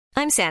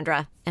I'm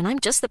Sandra, and I'm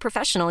just the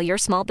professional your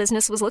small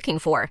business was looking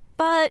for.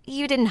 But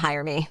you didn't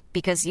hire me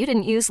because you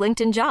didn't use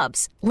LinkedIn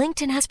Jobs.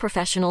 LinkedIn has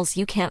professionals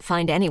you can't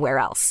find anywhere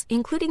else,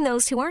 including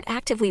those who aren't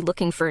actively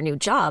looking for a new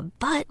job,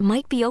 but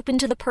might be open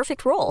to the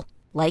perfect role,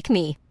 like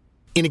me.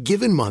 In a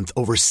given month,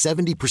 over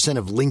 70%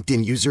 of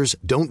LinkedIn users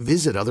don't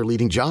visit other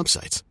leading job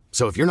sites.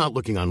 So if you're not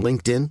looking on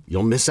LinkedIn,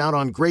 you'll miss out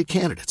on great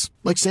candidates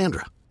like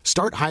Sandra.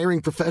 Start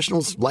hiring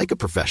professionals like a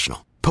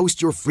professional.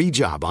 Post your free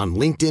job on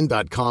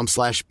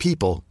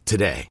linkedin.com/people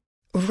today.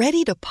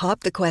 Ready to pop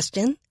the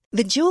question?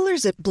 The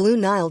jewelers at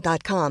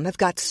BlueNile.com have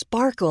got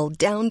sparkle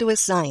down to a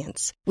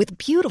science with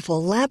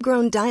beautiful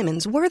lab-grown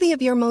diamonds worthy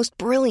of your most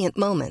brilliant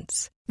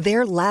moments.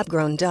 Their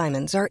lab-grown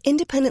diamonds are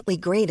independently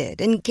graded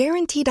and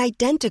guaranteed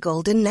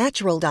identical to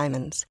natural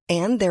diamonds,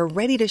 and they're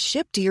ready to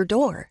ship to your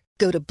door.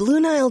 Go to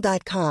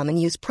BlueNile.com and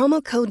use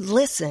promo code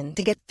LISTEN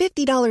to get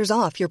 $50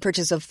 off your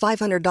purchase of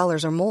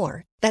 $500 or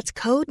more. That's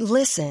code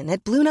LISTEN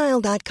at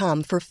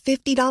BlueNile.com for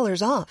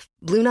 $50 off.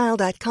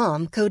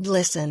 BlueNile.com, code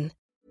LISTEN.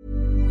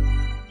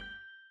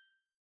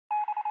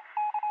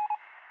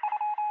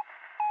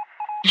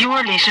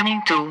 You're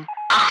listening to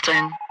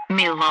Achten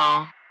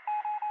Millwall.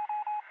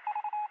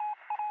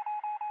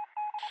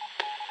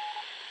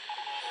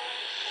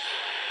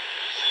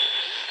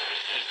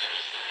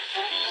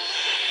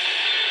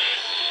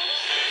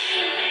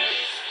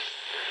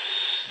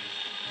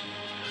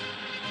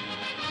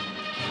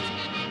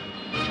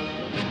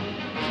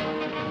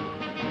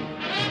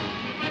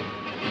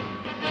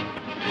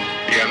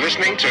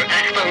 Listening to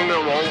Achten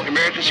Millwall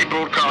Emergency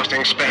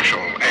Broadcasting Special,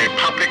 a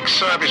public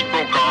service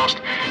broadcast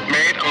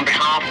made on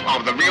behalf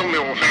of the Real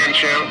Millwall Fan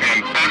Show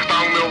and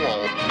Achten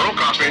Millwall,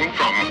 broadcasting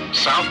from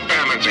South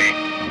Bermondsey.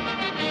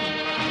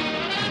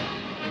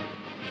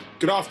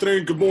 Good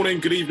afternoon, good morning,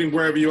 good evening,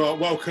 wherever you are.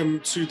 Welcome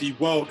to the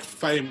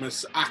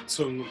world-famous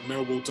Achten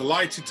Millwall.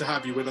 Delighted to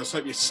have you with us.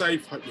 Hope you're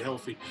safe, hope you're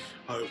healthy,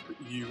 hope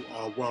you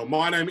are well.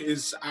 My name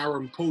is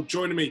Aaron Paul.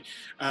 Joining me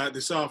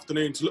this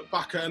afternoon to look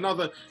back at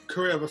another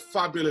career of a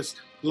fabulous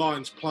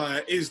Lions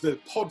player is the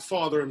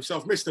podfather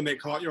himself, Mr.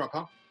 Nick Hart. You're up,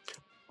 pal?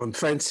 I'm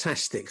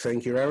fantastic,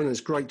 thank you, Aaron. It's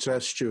great to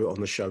have Stuart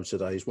on the show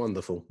today. It's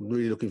wonderful. I'm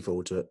really looking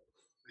forward to it.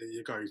 There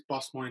you go. He's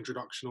bust my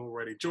introduction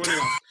already. Joining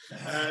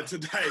us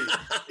today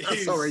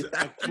is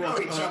a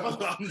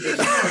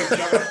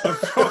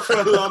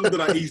proper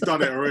Londoner. He's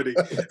done it already.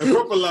 A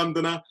proper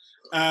Londoner.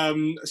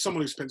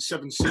 Someone who spent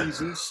 7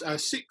 seasons at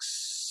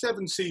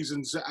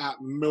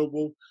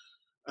Millwall.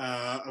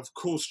 Of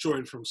course,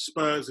 joined from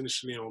Spurs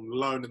initially on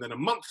loan, and then a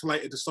month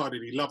later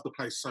decided he loved the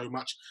place so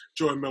much,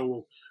 joined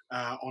Millwall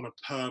on a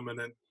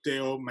permanent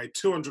deal, made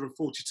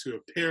 242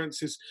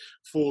 appearances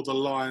for the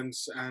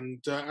Lions,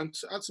 and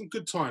had some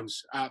good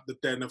times at the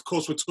Den. Of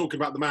course, we're talking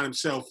about the man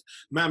himself,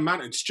 Man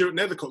Mountain, Stuart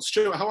Nethercott.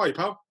 Stuart, how are you,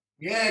 pal?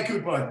 Yeah,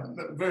 good one.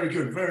 Very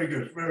good.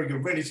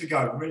 Ready to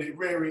go. Ready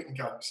to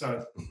go.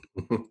 So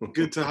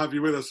good to have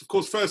you with us. Of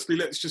course, firstly,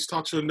 let's just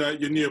touch on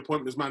your new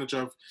appointment as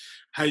manager of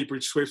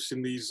Heybridge Swifts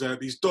in these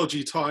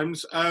dodgy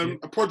times.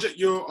 A project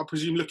you're, I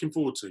presume, looking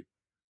forward to.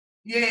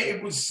 Yeah,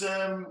 it was.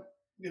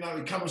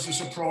 It comes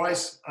as a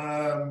surprise.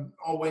 I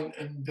went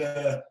and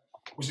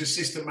was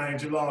assistant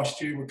manager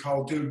last year with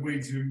Carl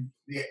Dudweed, who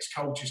the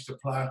ex-coach used to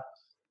play.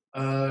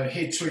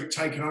 He'd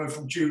taken over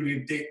from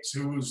Julian Dix,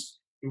 who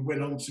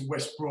went on to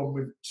West Brom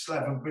with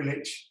Slaven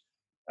Bilic.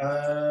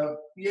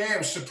 It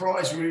was a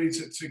surprise really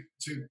to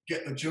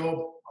get the job.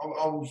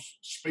 I was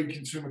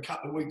speaking to him a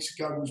couple of weeks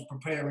ago. Was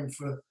preparing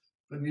for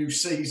the new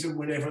season,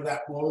 whenever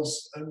that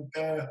was, and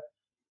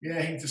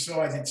he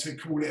decided to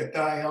call it a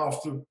day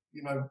after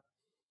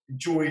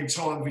enjoying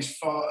time with his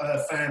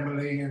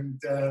family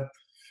and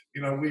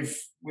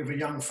with a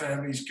young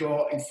family he's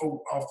got. He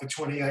thought after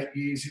 28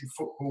 years in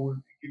football,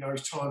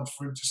 it's time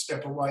for him to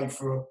step away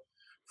for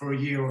a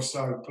year or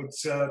so. But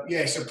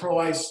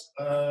surprise.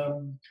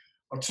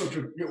 I took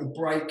a little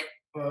break,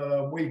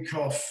 week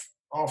off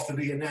after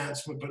the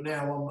announcement, but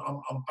now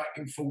I'm back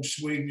in full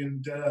swing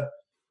and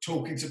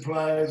talking to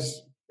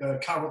players,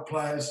 current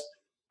players,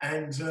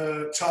 and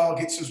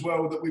targets as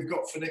well that we've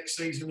got for next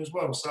season as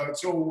well. So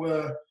it's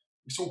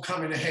all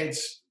coming ahead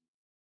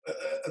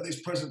at this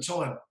present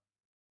time.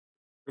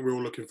 We're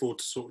all looking forward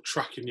to sort of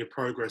tracking your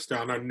progress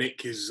down. I know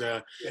Nick is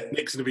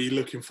Nick's going to be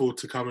looking forward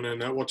to coming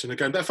and watching the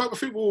game. In fact, I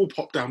think we'll all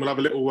pop down. We'll have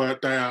a little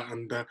day out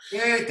and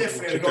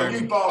definitely. We've got a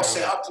new bar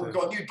set up. We've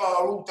got a new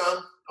bar all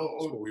done.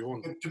 That's what we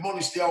want.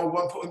 Demolish the old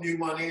one, put a new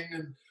one in,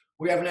 and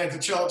we haven't had the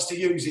chance to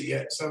use it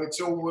yet. So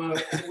it's all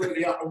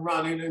really up and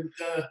running, and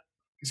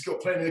it's got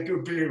plenty of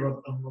good beer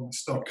on the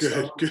stock.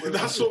 Good.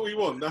 That's what we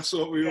want. That's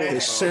what we want.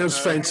 It sounds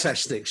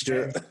fantastic,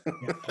 Stuart.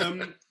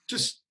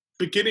 Just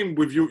beginning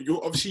with your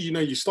obviously,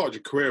 you started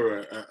your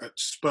career at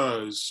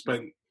Spurs,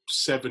 spent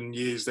 7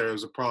 years there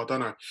as a pro. I don't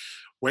know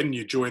when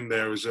you joined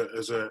there as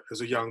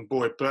a young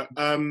boy, but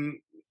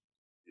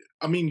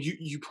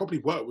you probably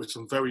worked with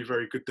some very,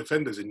 very good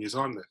defenders in your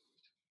time there.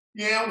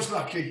 Yeah, I was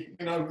lucky.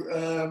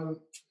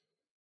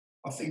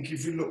 I think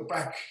if you look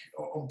back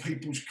on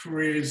people's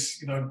careers,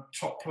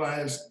 top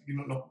players,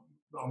 I'm not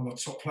a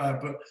top player,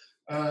 but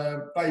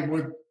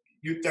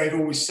they'd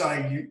always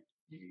say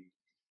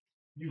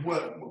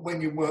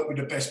when you work with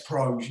the best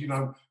pros, you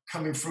know,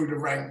 coming through the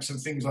ranks and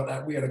things like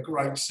that. We had a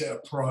great set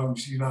of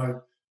pros, you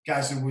know.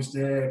 Gazza was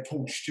there,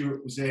 Paul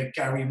Stewart was there,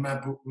 Gary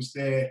Mabbutt was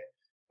there,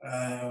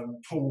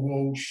 Paul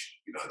Walsh.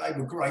 You know, they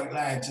were great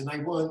lads, and they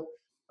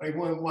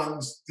weren't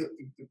ones that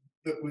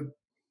would,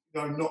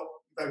 you know,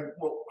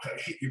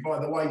 hit you by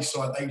the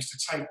wayside. They used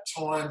to take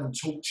time and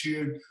talk to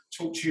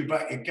you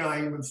about your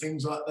game and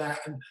things like that.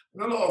 And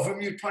a lot of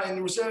them you play in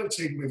the reserve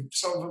team with.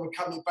 Some of them are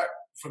coming back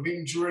from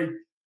injury,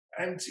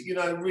 and you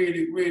know,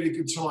 really, really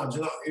good times.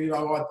 And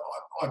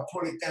I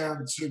put it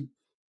down to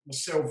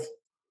myself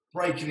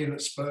breaking in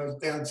at Spurs,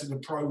 down to the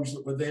pros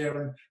that were there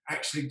and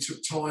actually took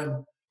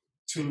time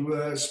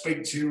to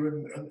speak to you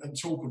and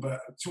talk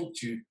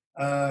to you.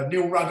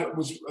 Neil Ruddock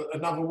was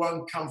another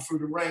one, come through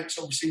the ranks.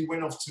 Obviously, he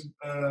went off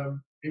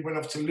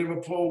to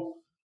Liverpool.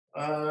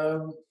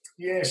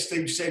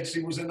 Steve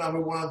Sedgley was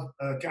another one.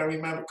 Gary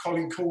Mabbutt,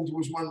 Colin Calder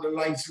was one of the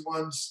later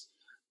ones.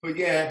 But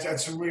yeah,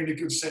 that's a really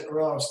good centre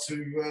halves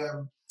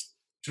to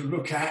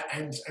look at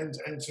and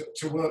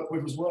to work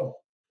with as well.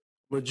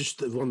 Well,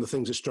 just one of the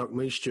things that struck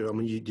me, Stu, I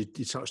mean, you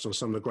touched on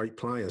some of the great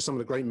players, some of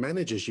the great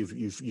managers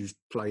you've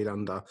played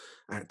under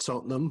at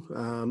Tottenham,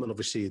 and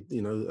obviously,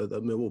 you know, at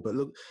Millwall. But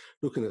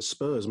looking at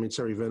Spurs, I mean,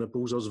 Terry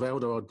Venables,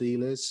 Osvaldo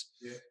Ardiles,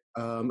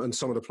 and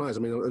some of the players. I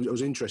mean, I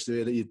was interested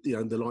here that you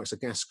know, the likes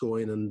of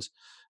Gascoigne and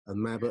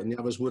Mabbutt and the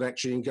others would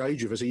actually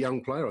engage with as a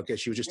young player. I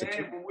guess you were just a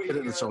kid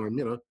at the time,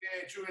 you know.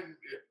 Yeah,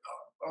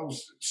 I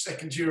was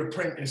second-year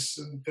apprentice,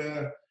 and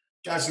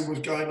Gazza was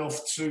going off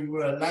to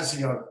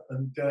Lazio,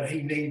 and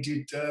he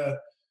needed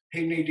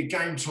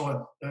game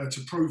time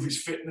to prove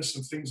his fitness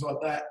and things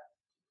like that.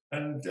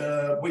 And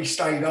we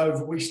stayed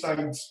over. We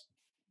stayed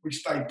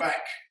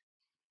back.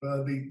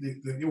 All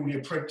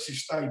the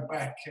apprentices stayed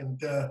back and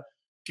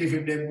give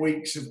him them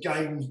weeks of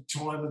game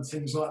time and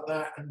things like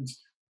that. And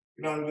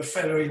you know, the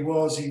fella he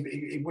was,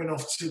 he went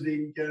off to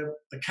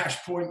the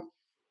cash point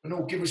and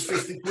all give us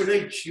 50 quid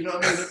each. You know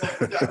what I mean?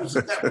 And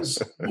that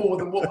was more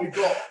than what we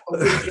got a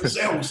week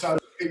ourselves. So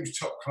he was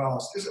top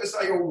class, as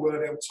they all were.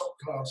 They were top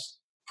class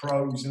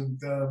pros, and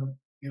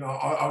you know,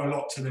 I owe a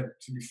lot to them,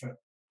 to be fair.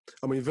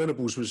 I mean,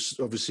 Venables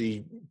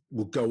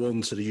will go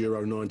on to the Euro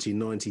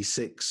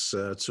 1996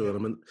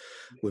 tournament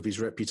with his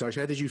reputation.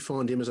 How did you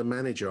find him as a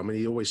manager? I mean,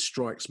 he always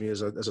strikes me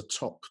as a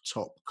top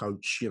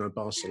coach. You know,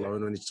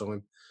 Barcelona in his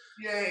time.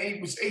 Yeah, he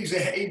was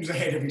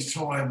ahead of his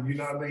time. You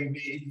know what I mean?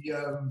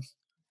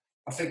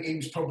 I think he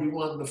was probably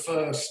one of the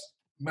first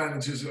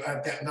managers that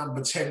had that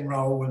number 10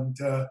 role, and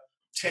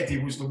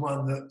Teddy was the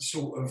one that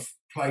sort of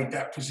played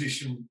that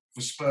position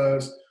for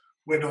Spurs.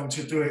 Went on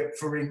to do it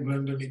for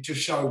England, and it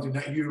just showed in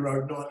that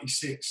Euro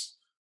 96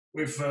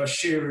 with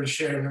Shearer and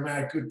Sheringham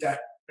how good that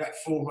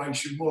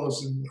formation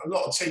was. And a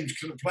lot of teams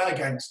couldn't play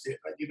against it.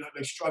 You know,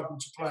 they struggled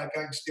to play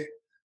against it.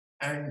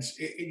 And,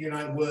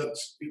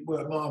 it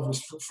worked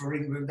marvellous for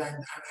England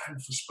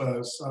and for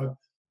Spurs. So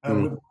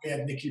we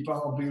had Nicky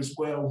Barmby as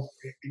well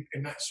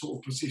in that sort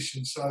of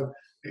position. So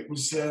it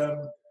was,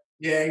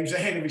 he was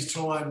ahead of his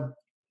time.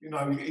 You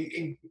know,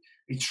 he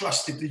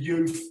trusted the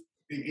youth.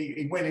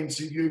 He went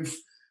into youth.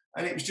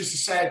 And it was just a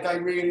sad day,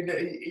 really, that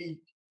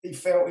he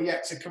felt he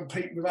had to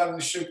compete with Alan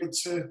Sugar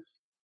to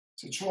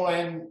try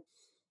and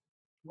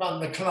run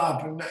the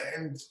club.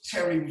 And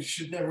Terry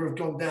should never have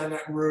gone down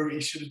that route.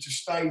 He should have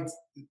just stayed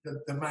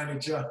the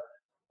manager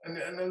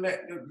and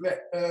let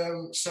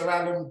Sir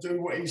Alan do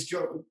what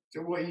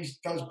he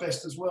does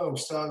best as well.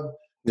 So,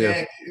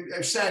 it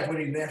was sad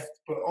when he left,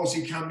 but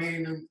Ozzy came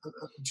in and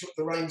took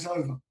the reins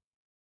over.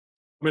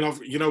 I mean,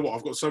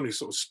 I've got so many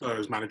sort of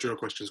Spurs managerial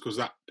questions because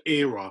that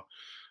era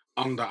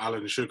under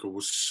Alan Sugar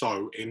was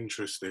so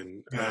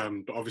interesting. Yeah.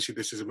 But obviously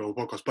this is a Millwall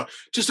podcast, but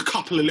just a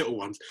couple of little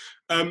ones.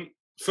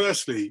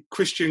 Firstly,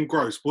 Christian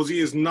Gross, was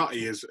he as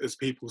nutty as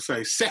people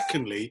say?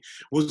 Secondly,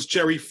 was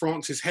Gerry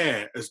France's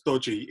hair as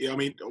dodgy? I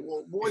mean,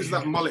 what is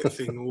that mullet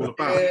thing all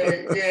about?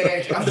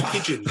 Yeah. And the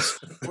pigeons.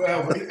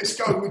 Well, let's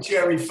go with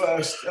Gerry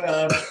first.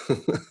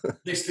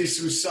 This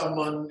is a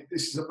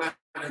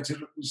manager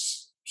that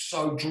was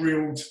so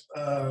drilled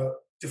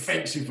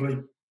defensively.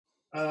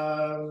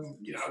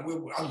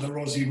 Under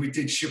Ozzy, we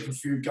did ship a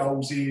few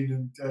goals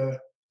in, and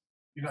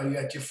you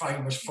had your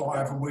famous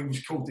 5, and we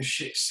was called the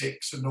shit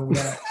 6 and all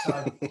that. So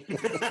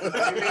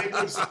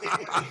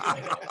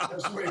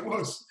that's what it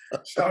was.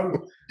 So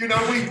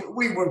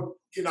we were,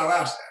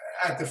 our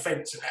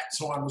defence at that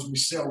time was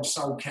myself,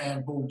 Sol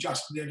Campbell,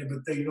 Justin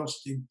Elliott, Dean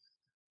Austin,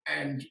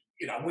 and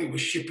we were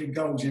shipping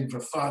goals in for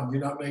fun.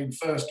 You know what I mean?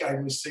 First game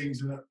of the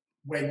season at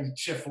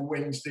Sheffield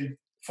Wednesday,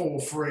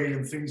 4-3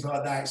 and things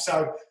like that.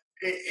 So.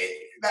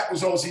 That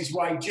was Ozzy's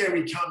way.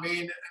 Gerry come in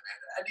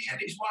and he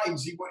had his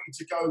ways. He wanted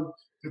to go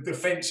the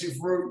defensive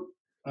route.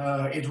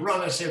 He'd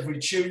run us every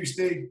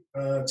Tuesday,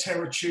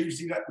 Terror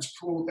Tuesday. That was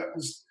called.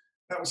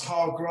 That was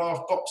hard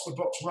graft, box to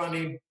box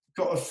running.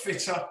 Got a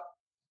fitter,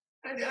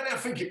 and I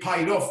think it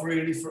paid off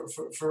really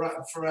for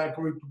our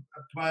group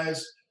of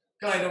players.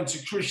 Going on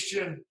to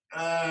Christian,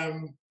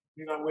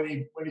 You know, when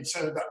he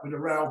turned up with a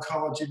rail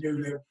card, you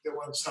knew there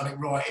wasn't something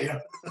right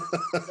here.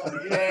 So,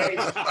 yeah, he's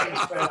a strange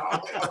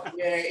fella.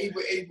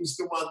 He was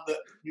the one that,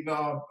 you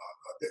know,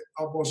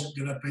 I wasn't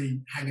going to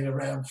be hanging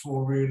around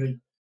for, really.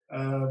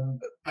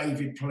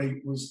 David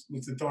Pleat was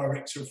the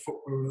director of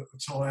football at the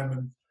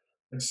time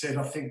and said,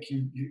 I think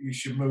you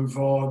should move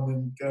on.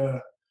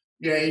 And,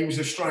 he was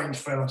a strange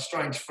fella, and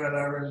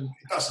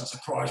it doesn't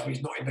surprise me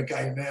he's not in the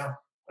game now.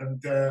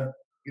 And,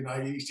 you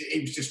know,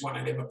 he was just one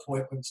of them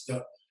appointments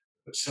that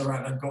Sir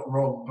Alan got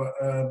wrong. But,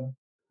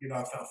 you know,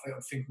 I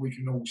think we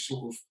can all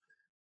sort of,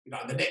 you know,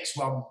 the next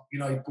one, you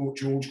know, he brought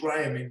George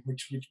Graham in,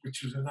 which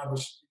was another,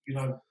 you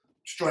know,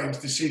 strange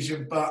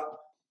decision. But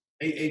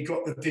he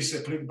got the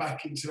discipline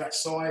back into that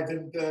side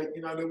and,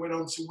 you know, they went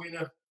on to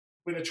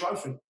win a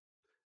trophy.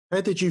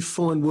 How did you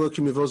find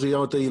working with Ossie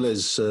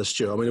Ardiles,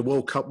 Stuart? I mean, a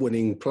World Cup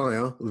winning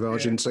player with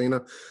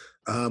Argentina,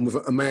 with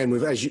a man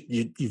with, as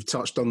you've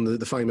touched on,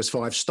 the famous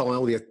 5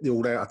 style, the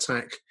all-out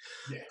attack.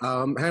 Yeah.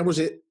 How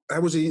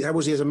was he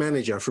as a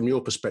manager from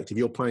your perspective,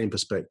 your playing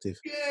perspective?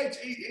 Yeah,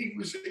 he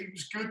was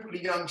good with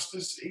the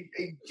youngsters.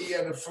 He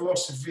had a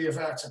philosophy of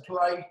how to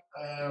play.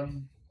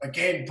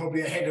 Again,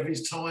 probably ahead of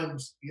his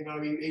times. You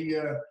know,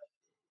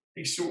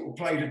 he sort of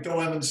played a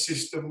diamond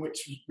system,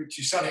 which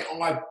is something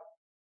I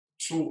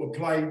sort of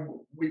played.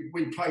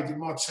 We played in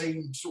my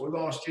team sort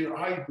of last year at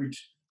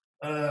Heybridge.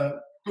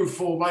 Good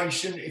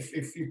formation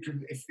if you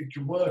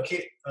can work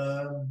it.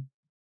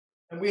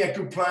 And we had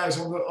good players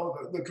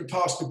that could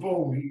pass the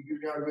ball. You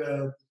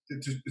know,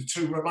 the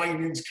 2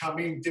 Romanians come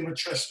in,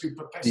 Dimitrescu,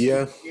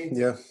 Popescu,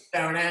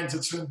 Darren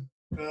Anderton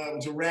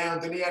was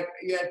around, and he had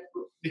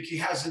Nicky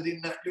Hazard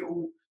in that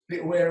little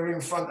area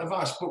in front of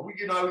us. But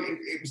you know,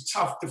 it was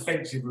tough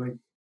defensively,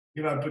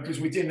 you know, because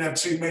we didn't have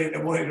too many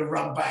that wanted to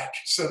run back.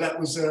 So that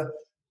was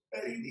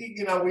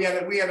you know, we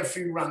had a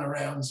few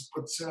runarounds,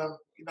 but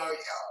you know,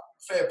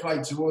 fair play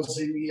to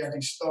Ozzy. He had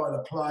his style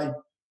of play,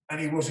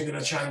 and he wasn't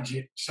going to change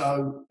it.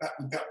 So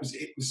that was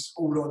it. Was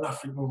all or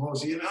nothing with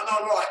Ozzy, and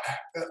I like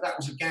that. That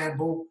was a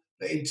gamble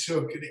that he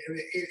took, and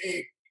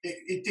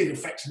it did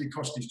effectively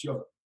cost his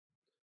job.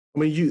 I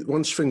mean,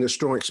 one thing that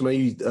strikes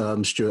me,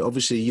 Stuart,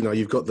 obviously, you know,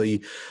 you've got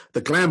the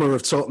glamour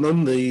of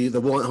Tottenham, the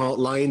White Hart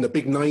Lane, the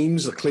big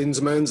names, the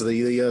Klinsmans,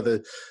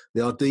 the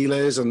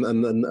Ardiles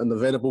and the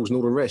Venables and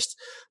all the rest.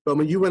 But I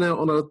mean, you went out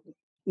on a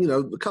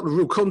couple of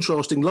real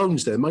contrasting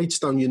loans there,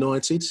 Maidstone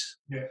United,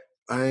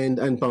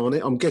 and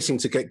Barnet. I'm guessing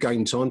to get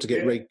game time, to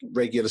get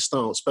regular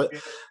starts. But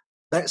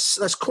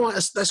that's quite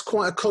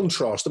a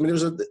contrast. I mean,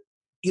 it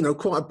was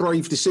quite a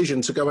brave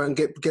decision to go out and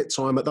get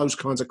time at those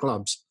kinds of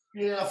clubs.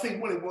 Yeah, I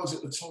think what it was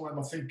at the time,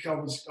 I think I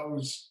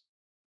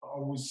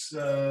was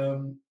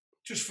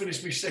just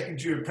finished my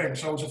second year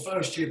apprentice. I was a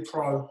first year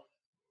pro,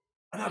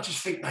 and I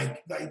just think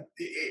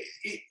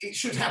it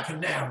should happen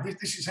now.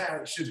 This is how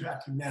it should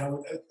happen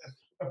now.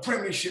 A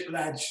Premiership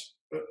lad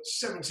at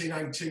 17,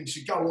 18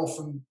 should go off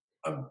and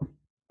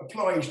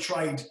apply his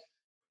trade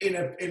in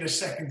a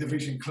second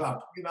division club.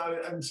 You know,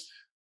 and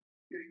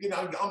you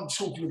know, I'm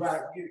talking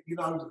about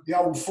the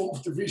old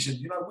 4th division.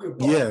 You know, we were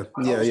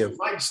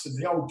Maidstone,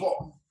 the old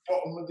bottom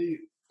of the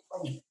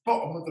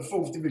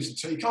 4th division,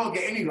 so you can't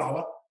get any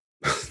lower.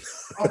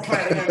 I'm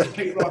playing against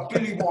people like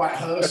Billy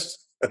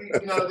Whitehurst.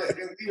 You know,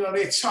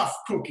 they're tough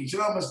cookies,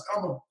 and I'm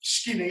a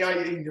skinny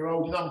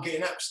 18-year-old, and I'm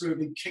getting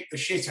absolutely kicked the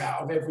shit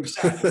out of every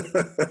Saturday.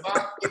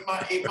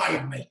 But it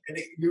made me, and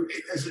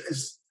as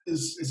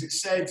it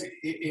said,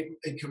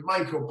 it can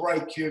make or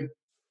break you.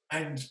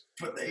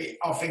 But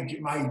I think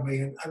it made me,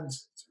 and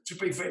to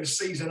be fair, the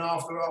season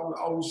after I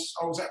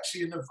was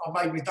actually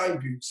I made my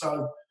debut,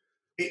 so.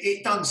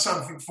 It done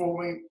something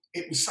for me.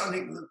 It was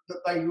something that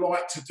they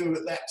like to do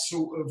at that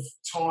sort of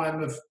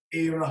time of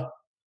era.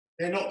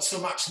 They're not so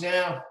much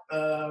now.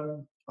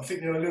 I think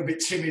they're a little bit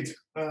timid,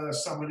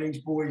 some of these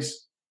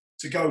boys,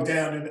 to go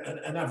down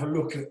and have a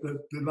look at the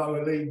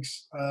lower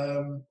leagues.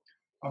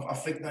 I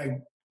think they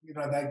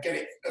get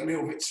it a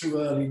little bit too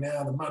early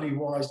now, the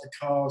money-wise, the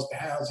cars, the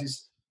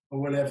houses,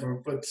 or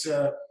whatever. But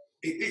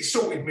it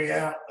sorted me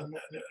out,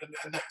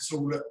 and that's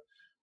all that.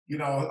 You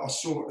know, I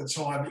saw at the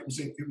time it was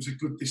a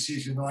good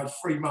decision. I had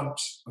 3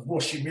 months of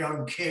washing my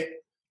own kit.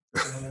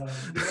 That's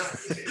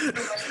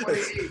what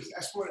it is.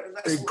 That's what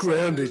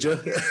grounded you.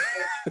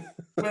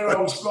 Where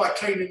I was like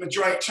cleaning the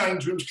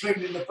change rooms,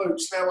 cleaning the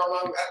boots. Now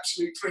I'm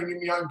absolutely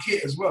cleaning my own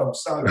kit as well.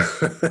 So it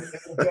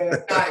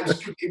was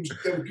good.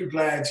 They were good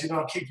lads. You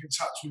know, I keep in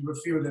touch with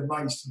a few of the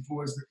Maidstone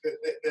boys.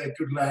 They're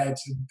good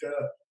lads, and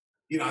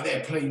you know,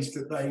 they're pleased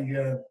that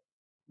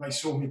they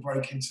saw me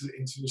break into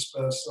the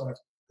Spurs side.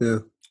 Yeah.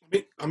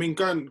 I mean,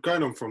 going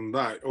on from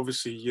that,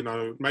 obviously, you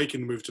know,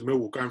 making the move to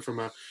Millwall, going from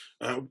a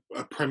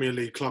Premier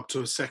League club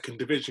to a second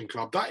division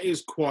club, that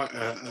is quite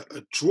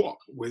a drop,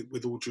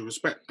 with all due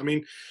respect. I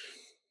mean,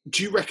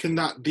 do you reckon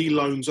that the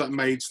loans at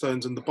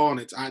Maidstones and the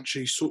Barnets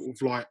actually sort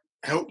of like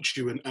helped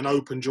you and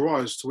opened your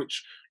eyes to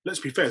which, let's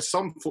be fair,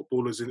 some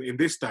footballers in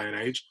this day and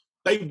age,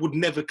 they would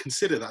never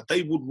consider that.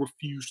 They would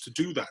refuse to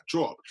do that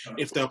drop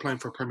if they were playing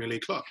for a Premier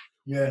League club.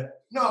 Yeah.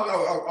 No,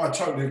 I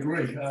totally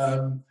agree.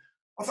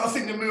 I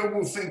think the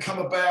Millwall thing come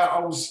about. I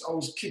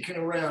was kicking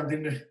around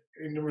in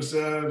the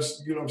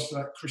reserves. You know, obviously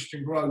like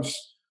Christian Gross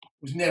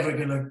was never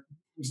gonna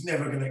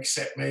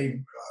accept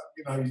me.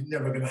 You know, it's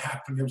never gonna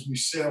happen. There was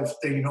myself,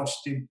 Dean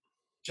Austin,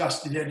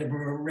 Justin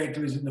Edinburgh,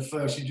 regulars in the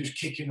first. You're just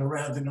kicking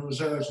around in the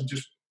reserves and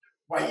just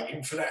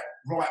waiting for that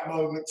right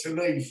moment to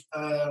leave.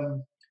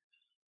 The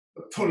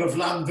pull of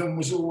London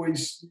was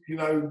always, you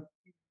know,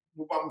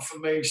 the one for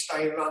me.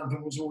 Staying in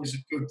London was always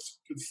a good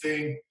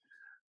thing.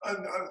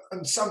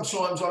 And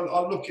sometimes I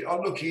look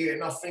at it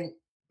and I think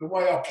the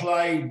way I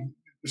played,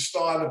 the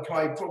style of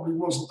play probably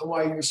wasn't the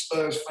way the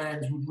Spurs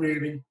fans would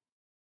really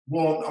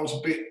want. I was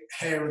a bit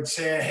hair and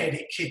tear,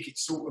 headed, kick it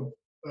sort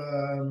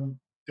of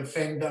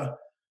defender.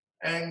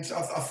 And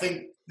I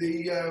think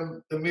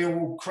the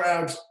Millwall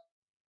crowd,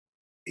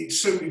 it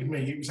suited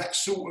me. It was that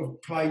sort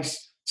of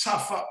place,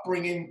 tough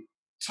upbringing,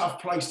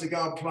 tough place to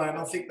go and play. And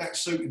I think that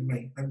suited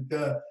me. And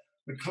the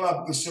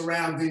club, the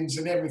surroundings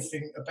and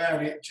everything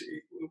about it,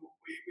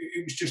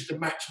 it was just a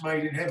match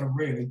made in heaven,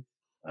 really.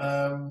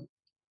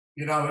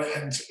 You know,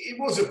 and it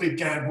was a big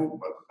gamble,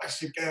 a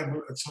massive gamble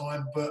at the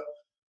time, but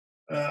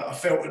I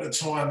felt at the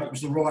time it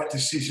was the right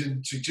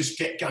decision to just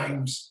get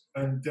games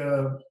and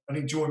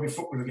enjoy my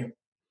football again.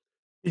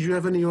 Did you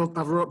have any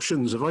other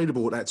options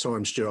available at that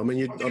time, Stuart? I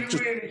mean, I didn't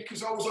really,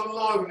 because I was on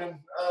loan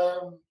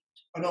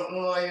and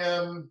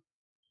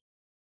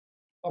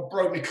I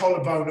broke my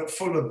collarbone at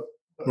Fulham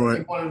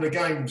in one of the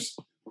games.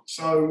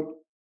 So,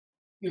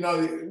 you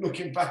know,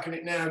 looking back on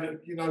it now,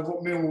 you know,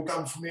 what Millwall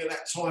done for me at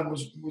that time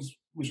was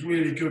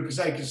really good, because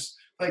they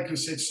could have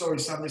said, sorry,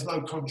 son, there's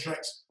no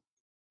contracts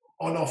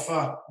on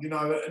offer, you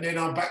know, and then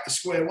I'm back to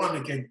square one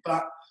again.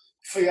 But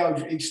Theo,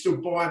 he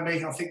stood by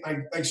me. I think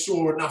they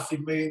saw enough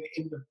in me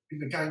in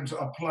the games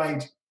that I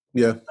played,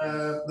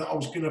 that I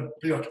was going to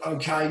be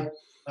okay.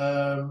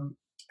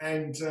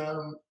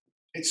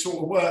 It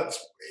sort of worked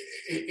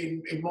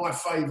in my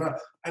favour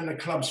and the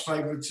club's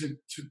favour to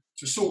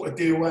sort of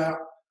deal out.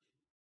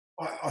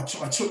 I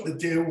took the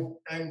deal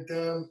and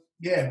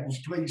was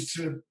pleased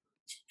to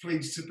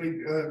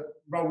be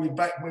rolling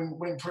back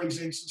when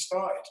pre-season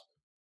started.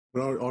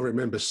 Well, I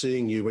remember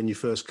seeing you when you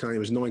first came. It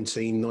was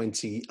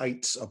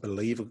 1998, I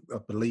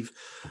believe.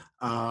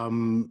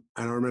 And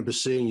I remember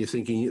seeing you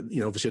thinking, you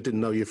know, obviously I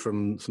didn't know you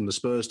from the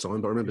Spurs time,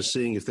 but I remember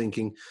seeing you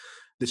thinking,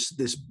 this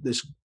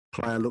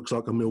player looks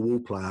like a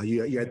Millwall player.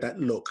 You had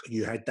that look,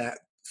 you had that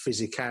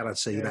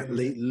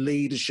physicality,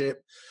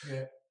 leadership.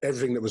 Yeah.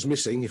 Everything that was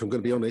missing, if I'm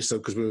going to be honest,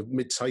 because we were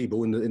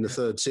mid-table in the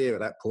third tier at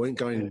that point,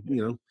 going,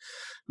 you know,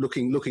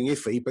 looking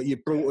iffy, but you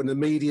brought an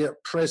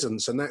immediate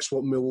presence, and that's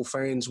what Millwall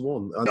fans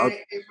want.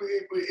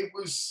 It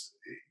was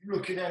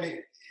looking at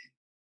it,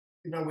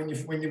 you know, when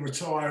you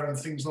retire and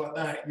things like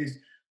that. The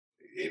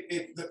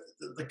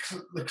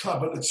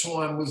club at the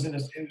time was in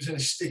a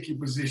sticky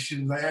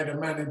position. They had a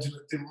manager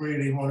that didn't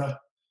really want at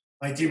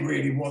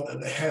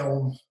the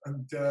helm,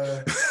 and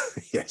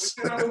yes,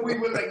 you know, we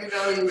were, you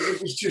know,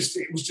 it was just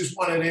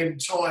one of them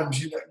times.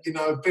 You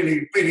know,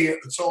 Billy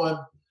at the time,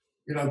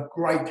 you know,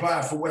 great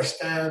player for West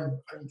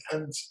Ham,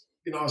 and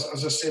you know,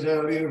 as I said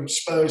earlier,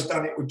 Spurs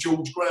done it with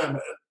George Graham,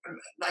 and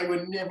they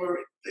were never,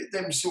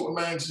 them sort of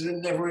managers are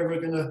never ever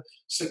going to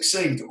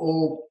succeed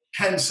or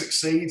can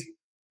succeed,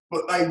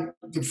 but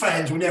the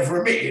fans were never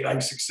admitted they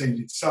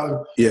succeeded.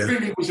 So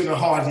Billy was in a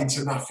hide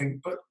into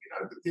nothing, but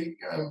you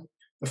know,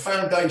 the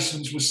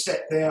foundations were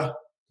set there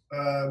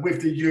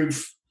with the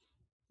youth,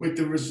 with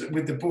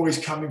the boys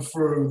coming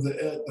through.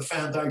 The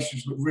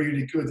foundations were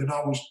really good, and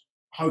I was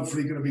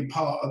hopefully going to be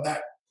part of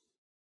that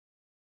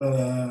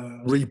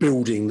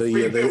rebuilding, the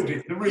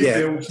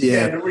rebuild,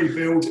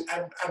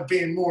 and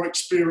being more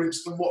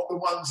experienced than what the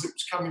ones that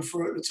was coming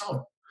through at the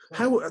time.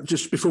 How,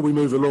 just before we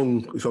move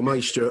along, if I may,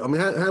 Stuart, I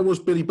mean, how was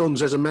Billy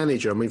Bonds as a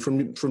manager? I mean,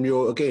 from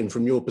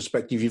your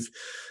perspective, you've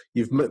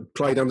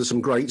played under some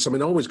greats. I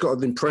mean, I always got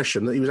an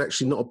impression that he was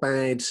actually not a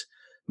bad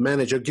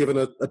manager, given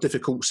a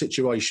difficult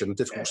situation,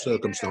 difficult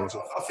circumstances.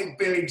 I think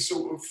Billy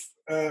sort of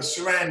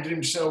surrounded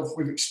himself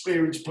with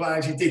experienced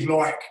players. He did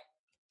like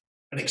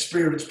an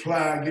experienced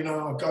player. You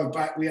know, I go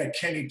back, we had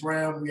Kenny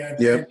Brown, we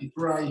had Andy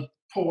Gray,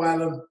 Paul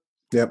Allen,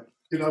 you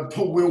know,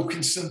 Paul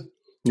Wilkinson.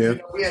 Yeah. You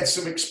know, we had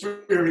some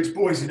experienced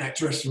boys in that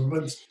dressing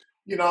room, and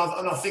you know,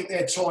 and I think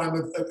their time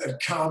had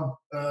come.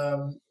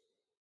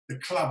 The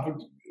club had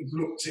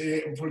looked at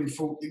it and probably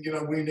thought, you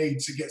know, we need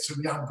to get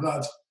some young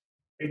blood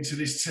into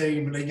this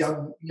team and a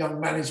young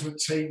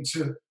management team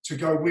to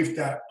go with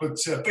that. But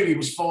Billy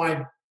was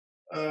fine.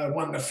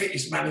 One of the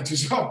fittest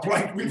managers I've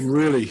played with.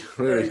 Really?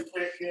 Very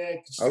fit, yeah.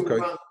 Okay.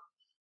 Run,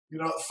 you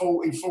know,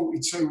 40,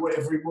 42,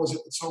 whatever he was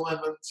at the time,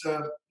 and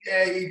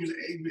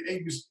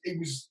he was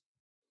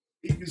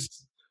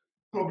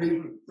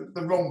probably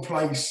the wrong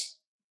place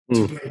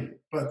to be.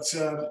 But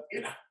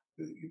you know,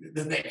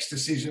 the next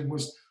decision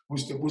was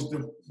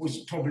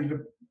probably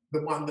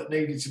the one that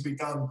needed to be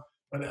done,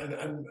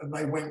 and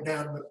they went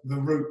down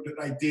the route that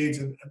they did,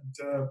 and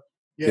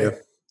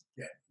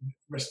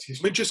rest I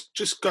history. mean,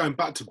 just going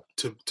back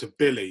to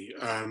Billy,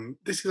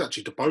 this is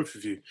actually to both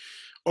of you.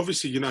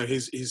 Obviously, you know,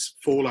 his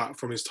fallout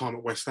from his time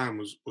at West Ham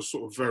was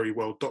sort of very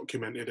well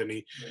documented,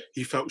 and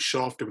he felt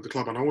shafted with the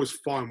club. And I always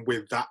find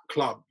with that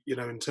club, you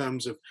know, in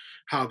terms of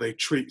how they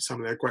treat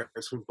some of their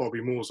greats, with Bobby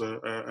Moore's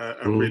a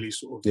really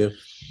sort of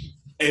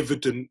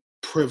evident,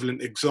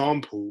 prevalent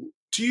example.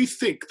 Do you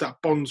think that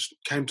Bonds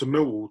came to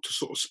Millwall to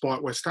sort of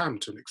spite West Ham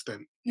to an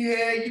extent?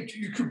 Yeah,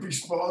 you could be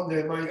spot on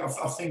there, mate.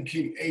 I think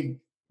he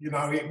you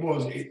know,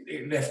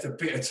 it left a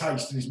bitter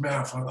taste in his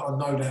mouth. I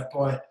know that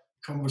by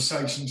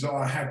conversations that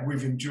I had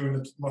with him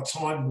during my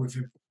time with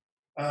him.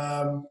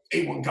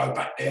 He wouldn't go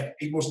back there.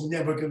 He was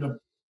never going to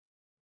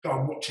go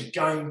and watch a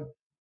game.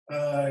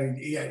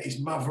 His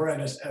mother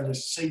had a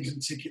season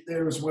ticket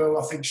there as well.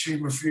 I think she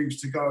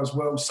refused to go as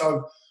well.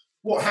 So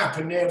what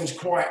happened there was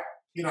quite,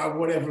 you know,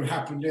 whatever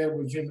happened there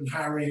with him and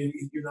Harry,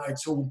 you know,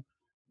 it's all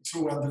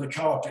under the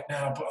carpet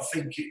now. But I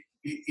think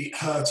it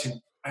hurt him.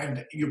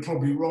 And you're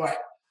probably right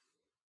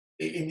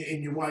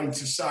in your way to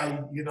say,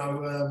 you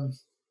know,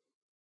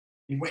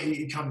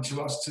 he come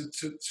to us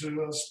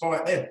to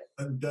spite them,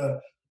 and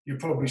you're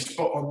probably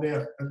spot on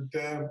there. And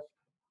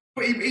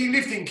but he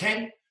lived in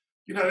Kent.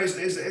 You know,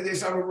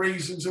 there's other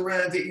reasons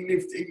around it. He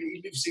lives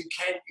in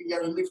Kent. He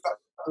lived up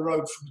the road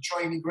from the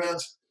training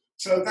grounds,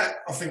 so that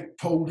I think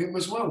pulled him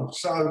as well.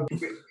 So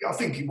I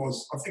think he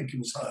was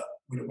hurt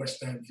with the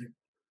West Ham thing.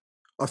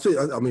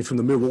 I mean, from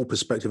the Millwall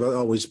perspective, I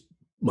always.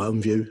 My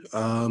own view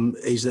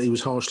is that he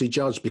was harshly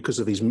judged because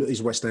of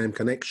his West Ham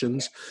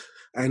connections.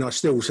 And I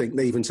still think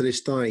that even to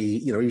this day,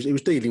 you know, he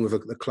was dealing with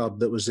a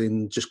club that was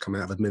just come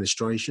out of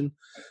administration.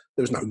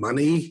 There was no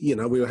money. You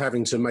know, we were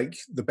having to make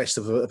the best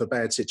of a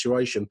bad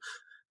situation.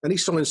 And he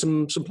signed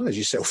some players,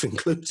 yourself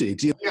included.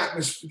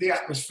 The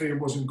atmosphere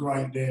wasn't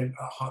great there.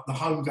 The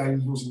home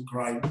game wasn't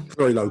great.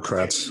 Very low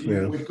crowds.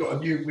 Yeah. You've got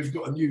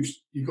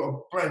a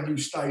brand new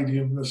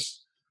stadium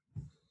that's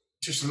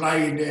just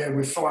laying there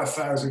with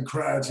 5,000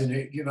 crowds in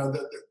it. You know,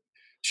 the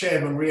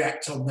chairman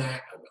react on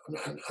that,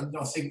 and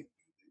I think,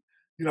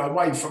 you know,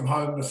 away from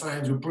home, the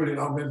fans were brilliant.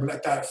 I remember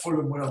that day at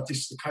Fulham when I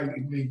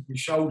dislocated my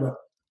shoulder.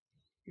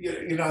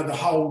 You know, the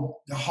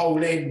whole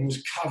end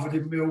was covered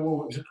in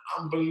Millwall. It was an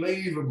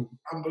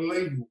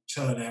unbelievable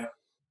turnout.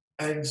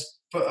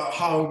 But at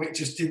home, it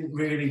just didn't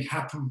really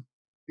happen.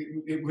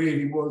 It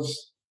really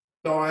was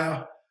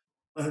dire.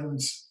 And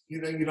you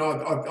know,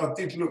 I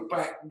did look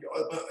back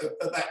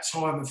at that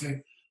time and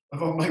think,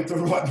 have I made the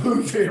right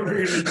move here?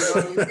 Really, you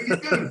know,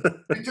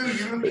 you do.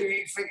 You look at it,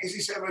 you think, is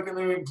this ever going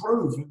to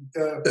improve? And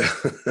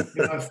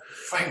you know,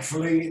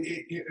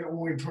 thankfully, it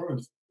all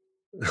improved.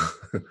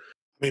 I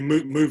mean,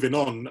 moving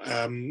on,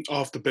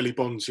 after Billy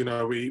Bonds, you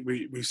know,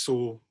 we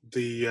saw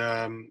the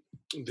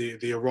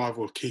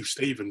arrival of Keith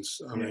Stevens.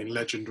 I mean,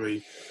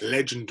 legendary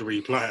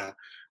player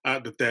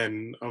at the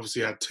Den.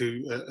 Obviously had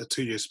a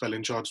 2-year spell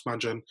in charge as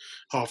manager, and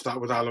half that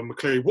with Alan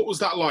McCleary. What was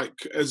that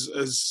like as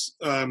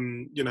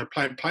you know,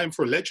 playing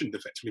for a legend,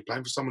 effectively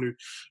playing for someone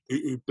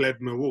who bled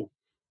Millwall?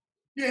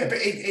 Yeah, but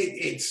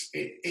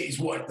it's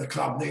what the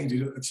club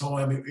needed at the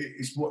time.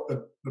 It's what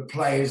the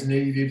players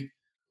needed.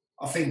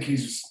 I think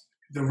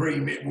the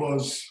remit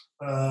was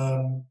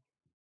got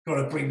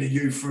to bring the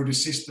youth through the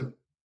system.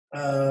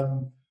 I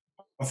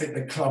think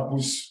the club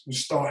was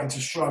starting to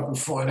struggle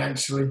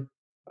financially.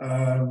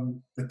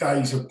 The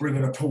days of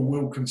bringing a Paul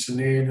Wilkinson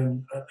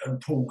in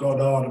and Paul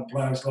Goddard and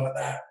players like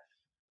that,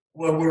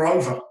 well, we're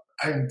over.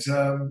 And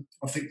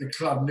I think the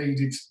club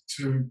needed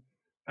to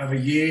have a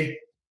year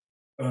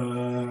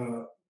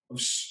of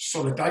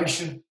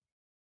solidation,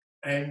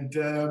 and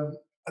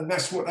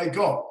that's what they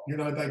got. You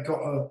know, they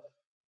got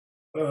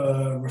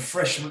a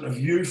refreshment of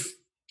youth,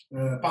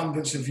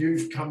 abundance of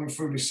youth coming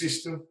through the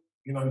system.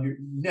 You know, you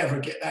never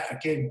get that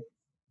again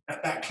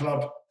at that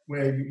club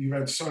where you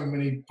had so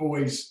many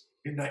boys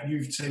in that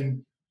youth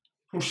team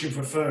pushing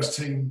for first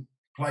team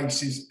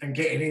places and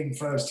getting in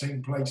first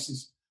team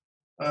places.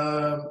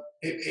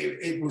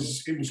 It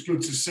was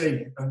good to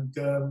see, and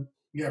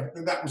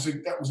that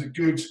was a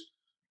good,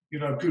 you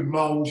know, good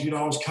mould. You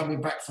know, I was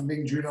coming back from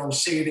injury and I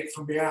was seeing it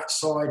from the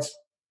outside,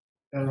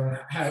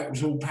 how it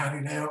was all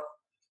panning out.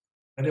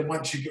 And then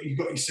once you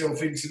got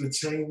yourself into the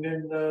team,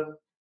 then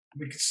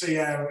we could see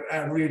how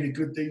really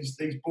good these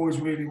boys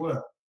really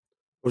were.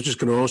 I was just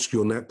going to ask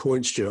you on that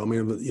point, Stuart. I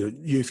mean, you know,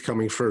 youth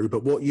coming through,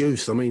 but what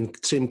youth? I mean,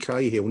 Tim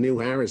Cahill, Neil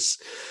Harris,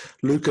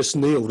 Lucas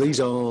Neal, these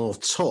are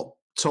top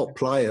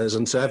players,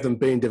 and to have them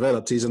being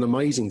developed is an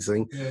amazing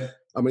thing. Yeah.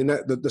 I mean,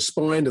 the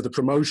spine of the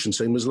promotion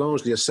team was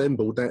largely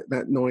assembled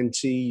that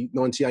 98,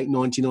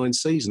 99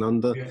 season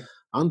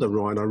under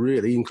Rhino,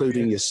 really,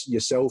 including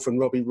yourself and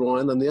Robbie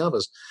Ryan and the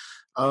others.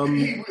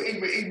 He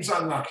was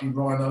unlucky,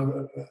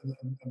 Rhino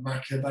and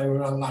Macca. They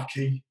were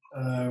unlucky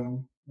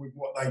with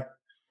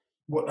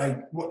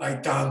what they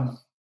done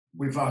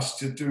with us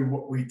to do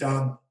what we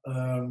done.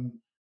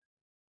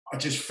 I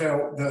just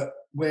felt that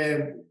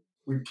where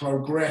we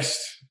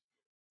progressed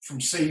from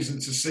season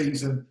to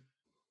season,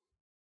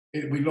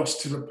 we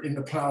lost in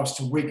the playoffs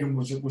to Wigan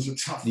was a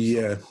tough.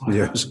 Yeah,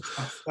 night.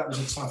 That was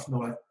a tough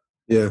night.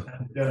 Yeah.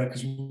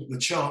 Because the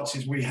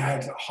chances we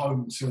had at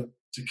home to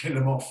kill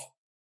them off.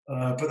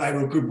 But they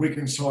were a good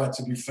Wigan side,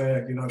 to be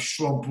fair. You know,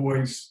 strong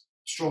boys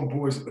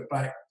at the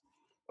back.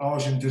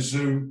 Arjun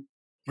Dazoo,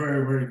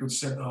 very, very good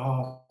centre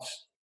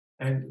halves,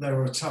 and they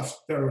were a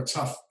tough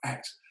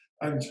act.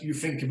 And you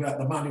think about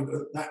the money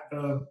that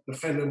the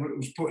fellow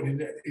was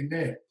putting in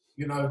there.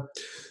 You know,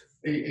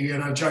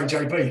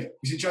 JJB.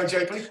 Is it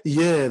JJB?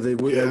 Yeah,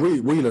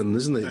 Whelan,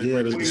 isn't it?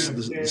 Yeah,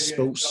 the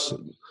sports.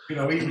 So, you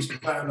know, he was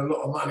paying a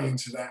lot of money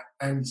into that,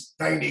 and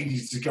they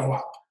needed to go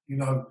up. You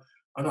know,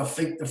 and I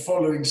think the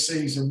following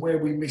season where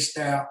we missed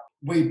out,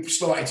 we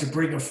started to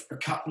bring a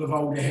couple of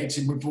older heads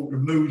in. We brought the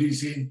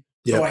Moody's in,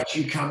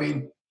 Daichi come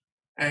in,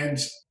 and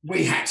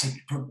we had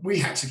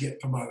to get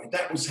promoted.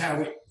 That was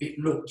how it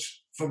looked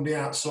from the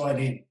outside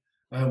in.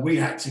 We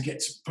had to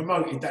get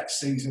promoted that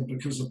season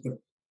because of the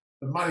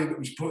money that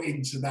was put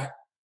into that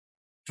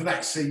for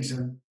that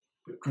season,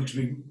 because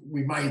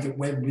we made it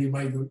when we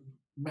made a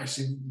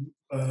massive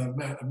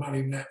amount of money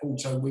in that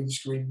auto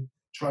windscreen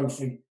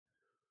trophy.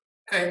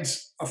 And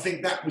I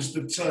think that was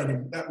the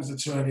turning.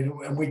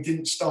 And we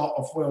didn't start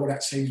off well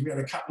that season. We had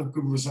a couple of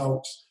good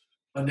results,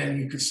 and then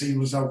you could see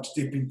results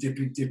dipping,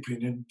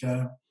 and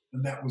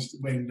that was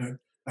when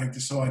they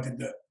decided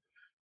that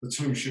the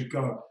two should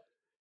go.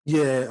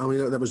 Yeah, I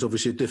mean, that was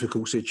obviously a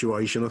difficult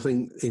situation. I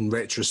think in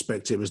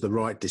retrospect, it was the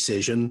right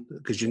decision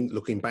because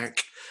looking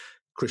back,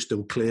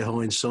 crystal clear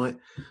hindsight.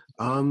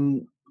 I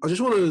just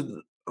want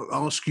to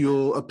ask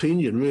your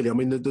opinion, really. I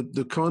mean,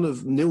 the kind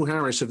of Neil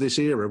Harris of this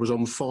era was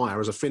on fire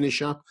as a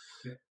finisher,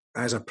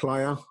 as a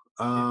player.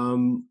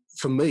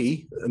 For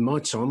me, in my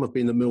time, I've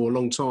been at Mill a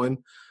long time,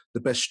 the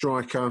best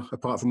striker,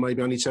 apart from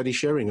maybe only Teddy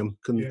Sheringham,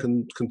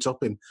 can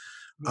top him.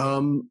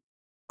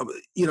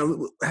 You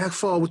know, how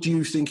far would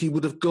you think he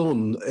would have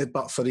gone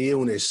but for the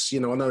illness? You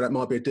know, I know that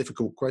might be a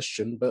difficult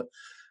question, but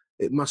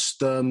it must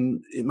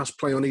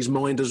play on his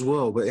mind as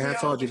well. But how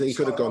far do you think he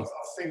could have gone?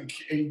 I think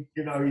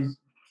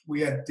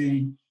we had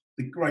the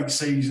great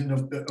season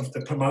of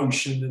the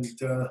promotion,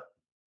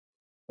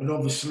 and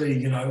obviously,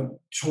 you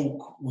know,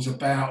 talk was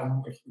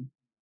about if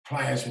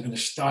players were going to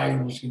stay,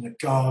 was going to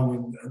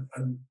go,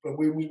 but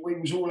we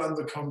was all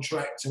under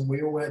contract, and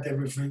we all had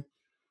everything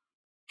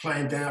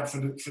planned out for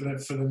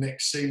the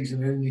next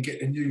season. And then you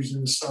get the news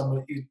in the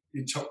summer,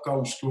 your top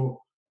goal scorer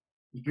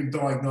has been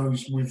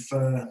diagnosed with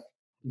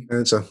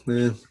cancer.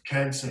 Yeah,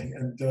 cancer,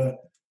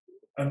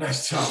 and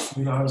that's tough.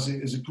 You know, as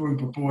a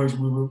group of boys,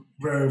 we were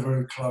very,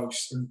 very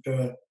close, and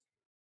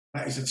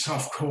that is a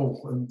tough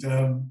call.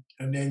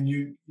 And then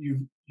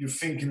you're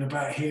thinking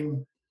about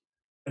him,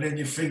 and then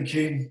you're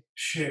thinking,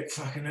 shit,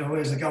 fucking hell,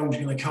 where's the goals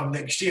going to come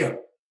next year?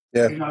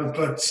 Yeah, you know.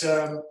 But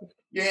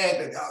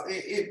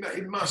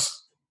it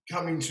must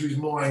come into his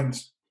mind,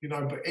 you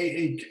know. But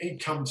he'd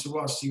come to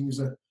us. He was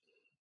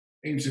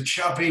a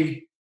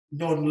chubby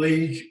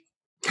non-league.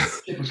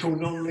 Typical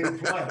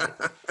non-league player.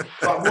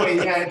 But what he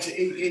had,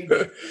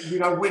 you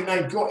know, when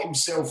they got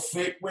himself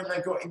fit, when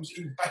they got him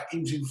back, he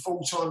was in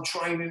full-time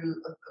training and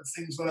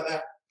things like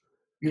that.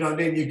 You know,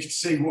 then you could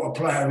see what a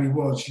player he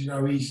was. You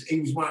know,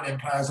 he was one of them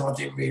players I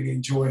didn't really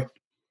enjoy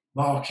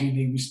marking.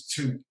 He was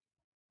too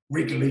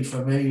wriggly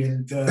for me,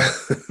 and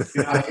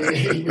you know,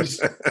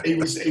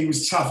 he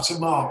was tough to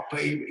mark.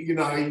 But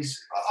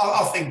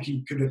I think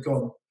he could have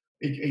gone.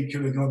 He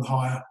could have gone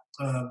higher.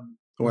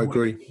 I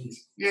agree.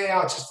 Yeah,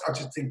 I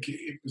just think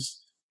it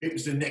was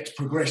the next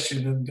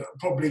progression, and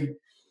probably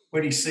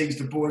when he sees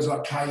the boys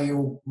like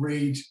Cahill,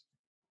 Reid,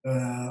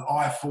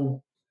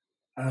 Eiffel,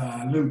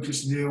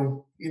 Lucas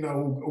Neal, you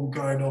know, all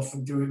going off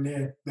and doing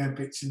their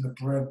bits in the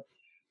Prem,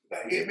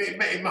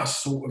 it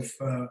must sort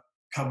of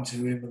come to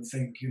him and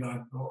think, you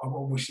know, I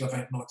wish I've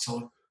had my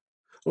time.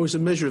 Well, it's a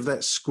measure of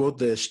that squad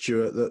there,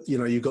 Stuart, that, you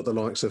know, you've got the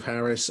likes of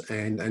Harris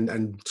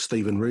and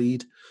Stephen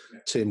Reid,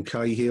 Tim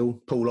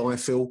Cahill, Paul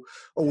Eiffel,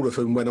 all of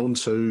whom went on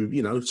to,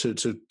 you know,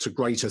 to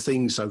greater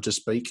things, so to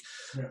speak.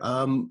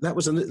 Yeah. That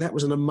was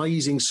an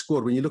amazing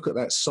squad. When you look at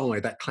that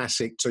side, that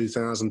classic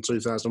 2000,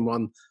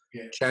 2001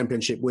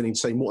 championship winning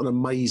team, what an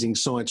amazing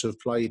side to have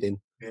played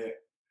in. Yeah.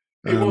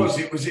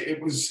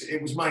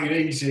 It was made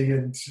easy,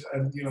 and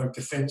you know,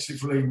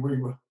 defensively we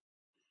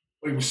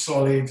were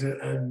solid,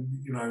 and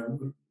you know,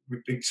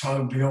 with Big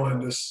Tone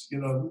behind us, you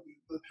know,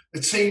 the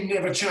team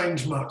never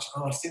changed much.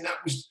 And I think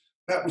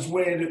that was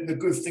where the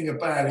good thing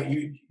about it.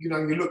 You know,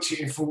 you looked at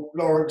it and thought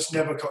Lawrence,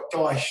 never got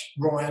Dyche,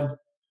 Ryan,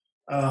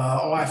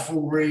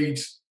 Eiffel, Reid,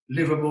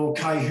 Livermore,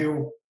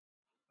 Cahill,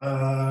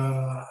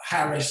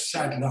 Harris,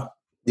 Sadler,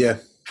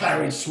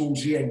 Claridge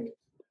towards the end.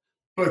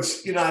 But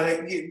you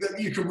know,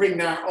 you could ring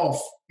that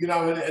off, you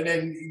know, and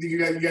then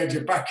you had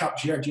your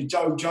backups. You had your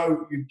Joe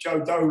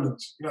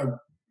Dolans, you know,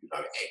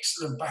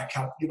 excellent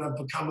backup. You know,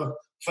 become a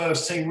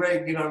first team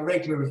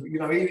regular. You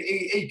know,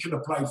 he could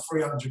have played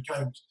 300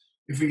 games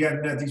if he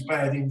hadn't had these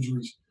bad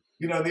injuries.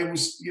 You know, there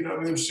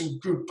was some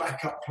good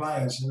backup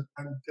players,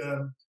 and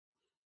you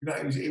know,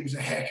 it was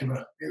a heck of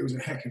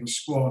a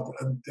squad,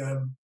 and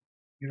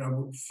you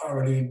know, we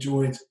thoroughly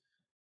enjoyed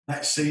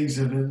that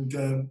season,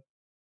 and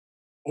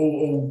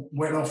all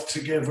went off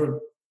together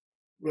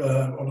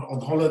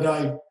on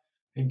holiday,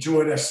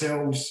 enjoyed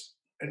ourselves,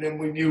 and then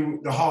we knew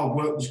the hard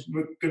work was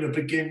going to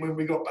begin when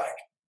we got back.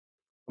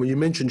 Well, you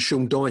mentioned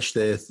Sean Dyche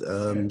there,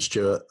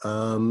 Stuart.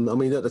 I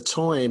mean, at the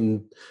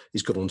time,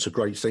 he's got on to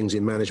great things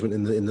in management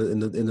in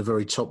the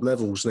very top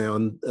levels now.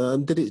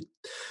 And did it?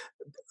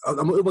 It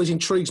always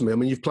intrigues me. I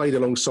mean, you've played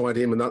alongside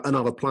him and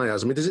other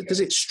players. I mean, does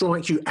it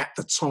strike you at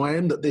the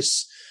time that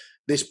this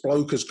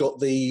bloke has got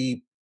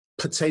the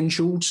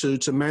potential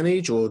to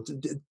manage, or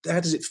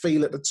how does it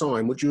feel at the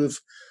time? Would you have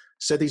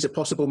said he's a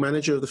possible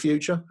manager of the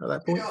future at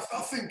that point? Yeah,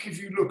 I think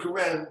if you look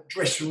around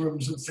dressing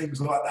rooms and things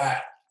like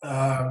that.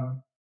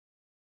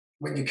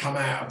 When you come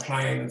out of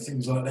playing and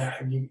things like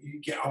that, and you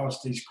get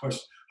asked these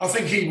questions, I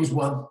think he was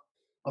one.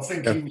 I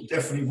think he was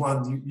definitely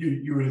one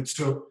you would have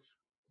took.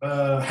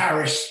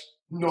 Harris,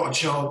 not a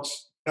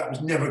chance. That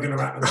was never going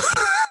to happen.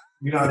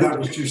 That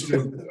was just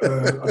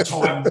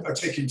a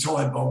ticking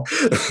time bomb.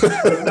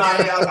 But no,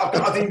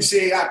 I didn't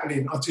see it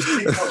happening. I just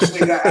did not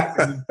see that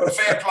happening. But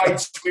fair play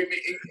to him.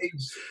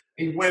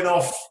 He went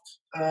off.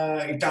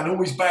 He'd done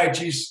all his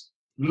badges,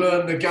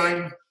 learned the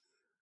game.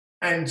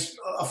 And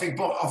I think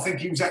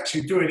he was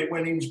actually doing it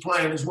when he was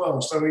playing as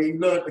well. So he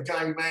learnt the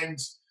game, and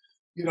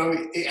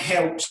it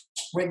helps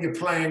when you're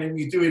playing and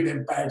you're doing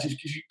them badges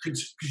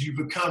because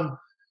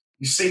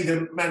you see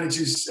the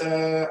manager's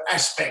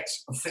aspect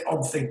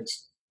on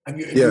things, and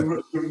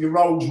your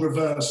roles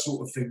reverse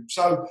sort of thing.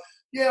 So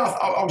yeah,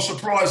 I was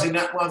surprised in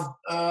that one.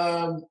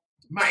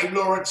 Matty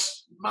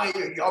Lawrence, I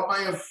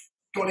may have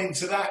gone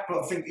into that,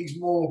 but I think he's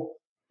more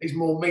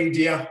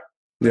media.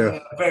 Yeah,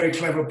 very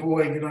clever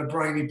boy,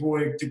 brainy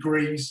boy,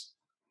 degrees.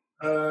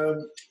 But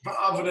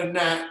other than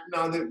that,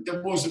 no,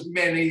 there wasn't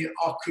many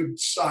I could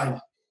say.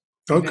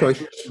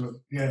 Okay.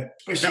 Yeah,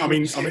 especially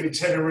in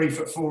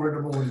Tenerife at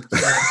 4 a.m.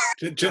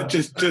 So.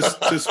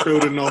 just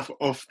building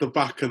off the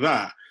back of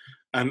that,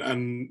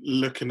 and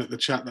looking at the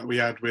chat that we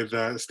had with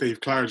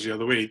Steve Claridge the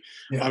other week.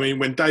 Yeah. I mean,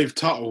 when Dave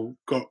Tuttle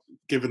got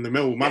given the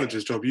Millwall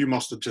manager's job, you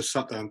must have just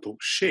sat there and thought,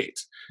 "Shit,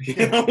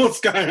 what's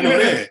going on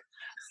here?"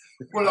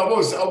 Well, I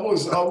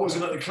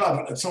wasn't at the club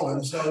at the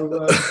time, so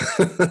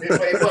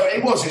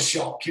it was a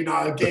shock.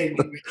 Again,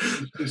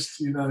 it was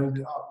just,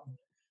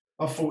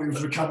 I thought it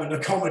was becoming a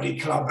comedy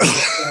club.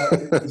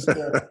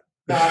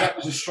 That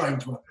was a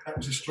strange one.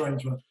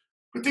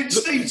 But didn't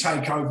Steve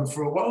take over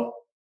for a while?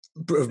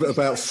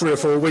 About 3 or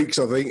 4 weeks,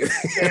 I think.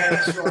 Yeah,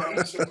 that's right.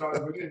 He took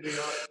over, didn't he?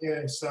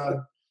 Yeah,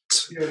 so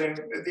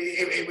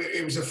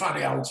it was a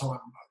funny old time.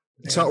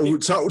 Tuttle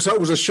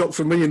was a shock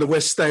for me in the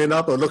West, staying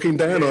up or looking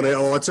down on it.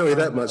 Oh, I tell you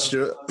that much,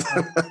 Stuart.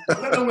 I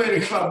don't know where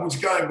the club was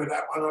going with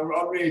that one.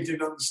 I really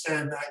didn't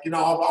understand that.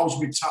 I was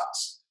with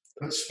Tuts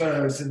at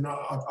Spurs, and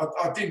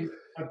I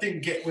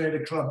didn't get where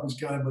the club was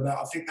going with that.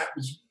 I think that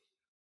was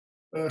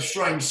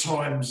strange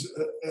times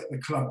at the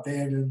club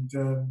then,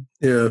 and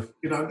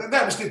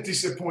that was the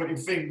disappointing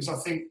things. I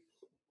think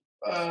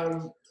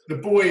the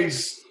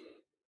boys.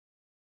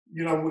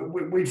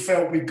 We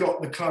felt we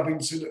got the club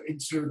into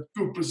a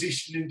good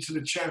position into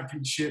the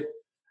Championship,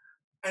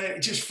 and it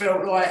just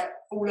felt like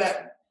all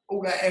that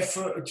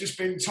effort had just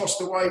been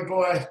tossed away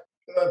by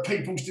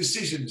people's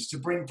decisions to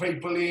bring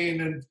people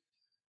in, and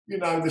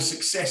the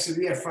success of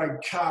the FA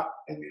Cup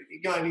and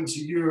going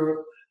into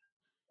Europe,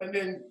 and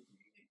then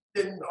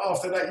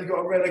after that you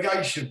got a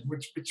relegation,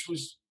 which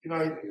was it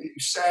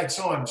was sad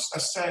times.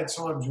 That's sad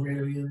times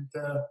really, and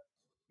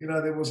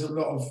there was a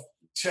lot of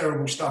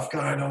terrible stuff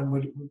going on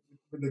with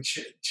the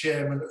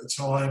chairman at the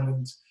time,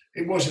 and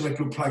it wasn't a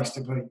good place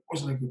to be.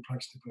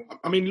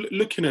 I mean,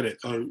 looking at it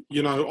though,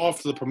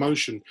 after the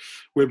promotion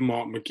with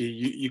Mark McGee,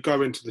 you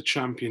go into the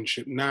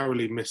Championship,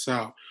 narrowly miss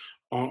out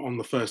on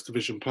the First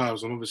Division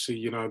players, and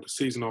obviously, the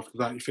season after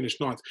that, you finished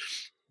 9th.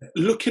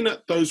 Looking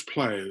at those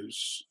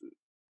players,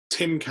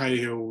 Tim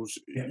Cahill's,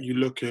 you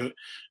look at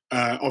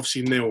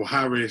obviously Neil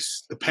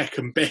Harris, the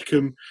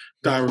Beckham,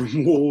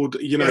 Darren Ward,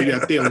 you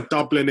had Dion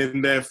Dublin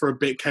in there for a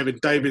bit, Kevin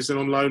Davidson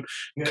on loan,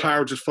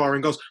 Claridge just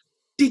firing goals.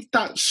 Did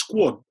that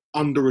squad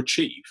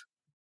underachieve?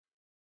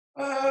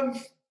 I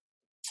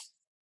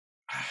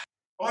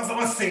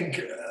think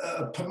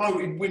a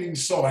promoted winning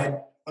side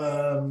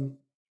and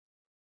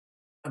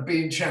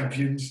being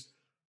champions,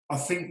 I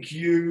think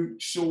you're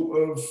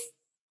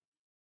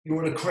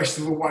on a crest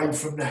of a wave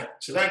from that.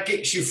 So that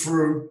gets you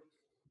through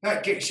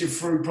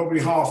probably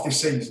half the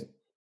season.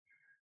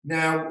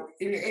 Now,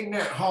 in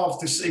that half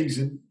the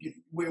season,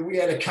 we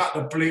had a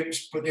couple of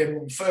blips, but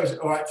then first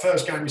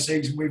game of the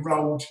season, we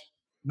rolled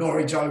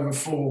Norwich over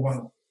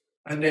 4-1.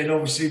 And then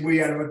obviously we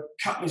had a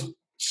couple of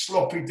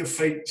sloppy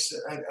defeats,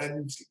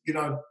 and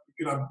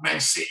Man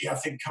City, I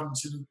think, come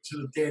to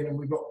the den, and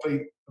we got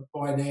beat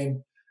by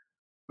them.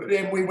 But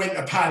then we went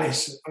to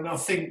Palace, and I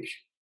think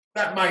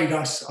that made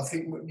us,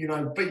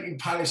 beating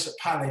Palace at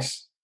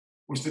Palace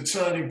was the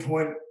turning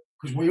point,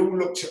 because we all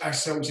looked at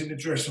ourselves in the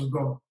dressing room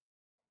and gone,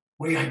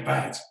 we ain't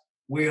bad.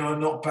 We are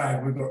not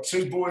bad. We've got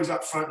 2 boys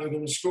up front who are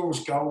going to score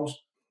us goals.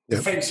 Yep.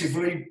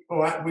 Defensively, all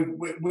right,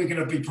 we're going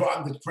to be put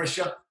under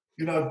pressure,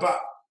 but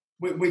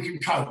we can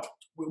cope.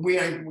 We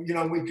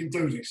can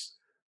do this.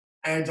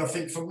 And I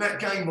think from that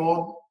game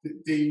on,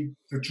 the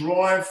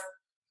drive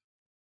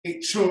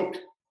it took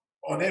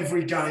on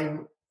every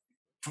game.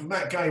 From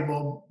that game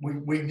on,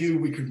 we knew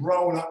we could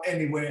roll up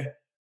anywhere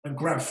and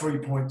grab 3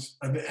 points,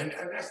 and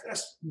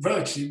that's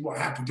virtually what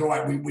happened. All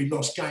right, we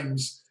lost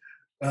games.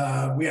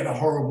 We had a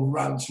horrible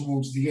run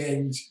towards the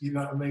end. You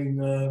know what I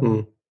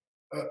mean?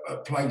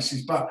 At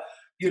places, but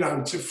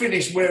to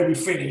finish where we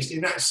finished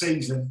in that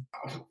season,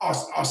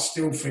 I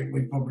still think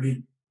we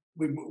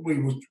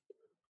were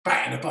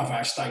batting above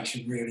our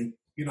station. Really,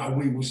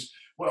 we was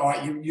well.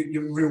 Right,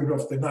 you reeled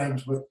off the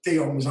names, but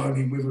Dion was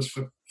only with us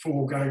for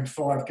 4 games,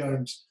 5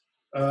 games.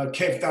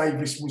 Kev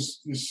Davis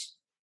was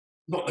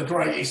not the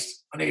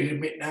greatest. I need to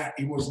admit that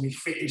he wasn't his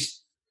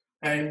fittest,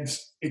 and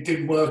it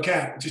didn't work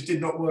out. It just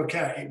did not work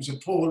out. It was a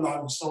poor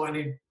loan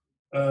signing.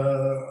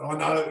 I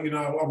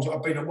know,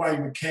 I've been away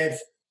with Kev.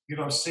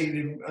 Seen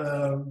him,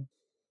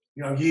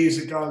 years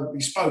ago.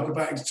 He spoke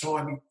about his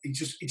time. He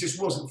just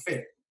wasn't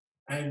fit,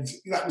 and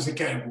that was a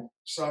gamble.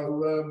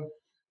 So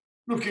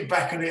looking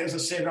back on it, as I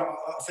said, I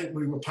think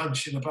we were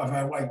punching above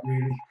our weight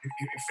really,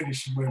 in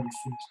finishing where we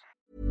finished.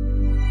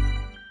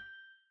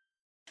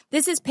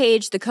 This is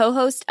Paige, the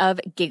co-host of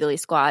Giggly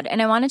Squad,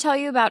 and I want to tell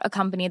you about a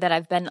company that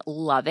I've been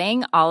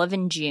loving,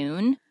 Olive &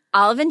 June.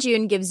 Olive &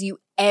 June gives you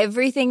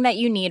everything that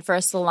you need for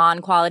a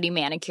salon-quality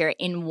manicure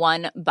in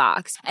one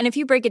box. And if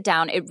you break it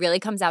down, it really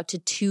comes out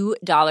to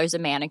 $2 a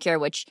manicure,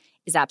 which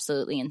is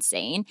absolutely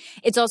insane.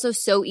 It's also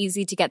so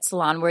easy to get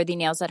salon-worthy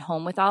nails at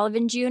home with Olive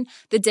 & June.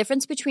 The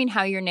difference between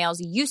how your nails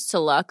used to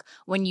look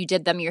when you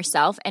did them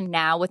yourself and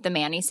now with the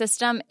Mani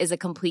system is a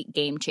complete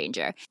game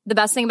changer. The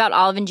best thing about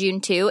Olive & June,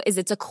 too, is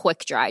it's a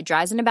quick dry.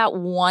 Dries in about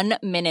 1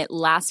 minute,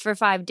 lasts for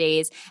 5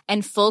 days,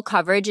 and full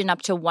coverage in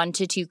up to 1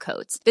 to 2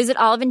 coats. Visit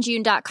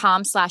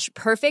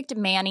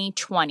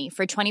oliveandjune.com/perfectmani20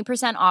 for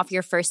 20% off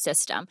your first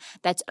system.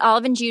 That's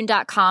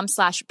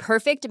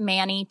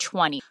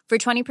oliveandjune.com/perfectmani20 for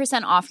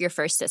 20% off your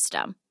first system.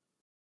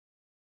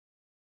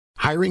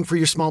 Hiring for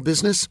your small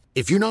business?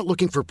 If you're not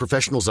looking for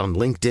professionals on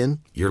LinkedIn,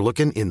 you're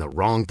looking in the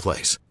wrong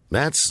place.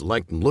 That's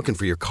like looking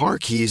for your car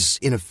keys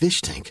in a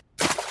fish tank.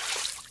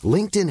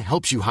 LinkedIn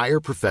helps you hire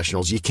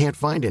professionals you can't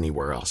find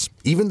anywhere else,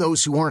 even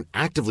those who aren't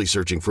actively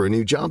searching for a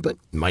new job but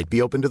might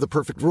be open to the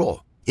perfect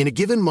role. In a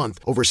given month,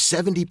 over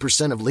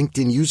 70% of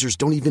LinkedIn users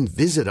don't even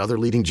visit other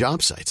leading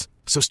job sites.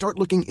 So start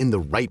looking in the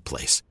right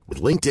place.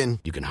 With LinkedIn,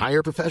 you can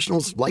hire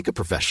professionals like a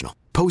professional.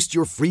 Post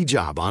your free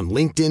job on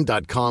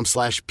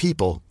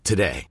linkedin.com/people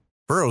today.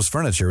 Burrow's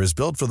furniture is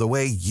built for the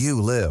way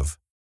you live.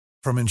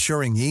 From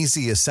ensuring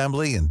easy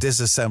assembly and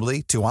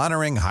disassembly to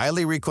honoring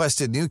highly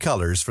requested new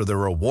colors for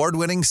their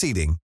award-winning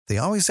seating, they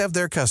always have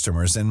their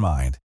customers in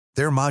mind.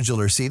 Their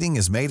modular seating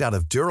is made out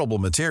of durable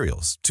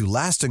materials to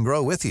last and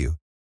grow with you.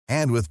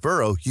 And with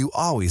Burrow, you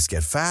always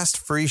get fast,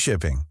 free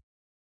shipping.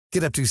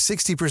 Get up to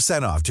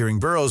 60% off during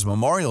Burrow's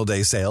Memorial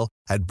Day sale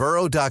at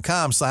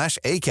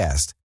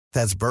burrow.com/ACAST.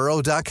 That's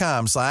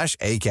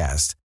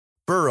burrow.com/ACAST.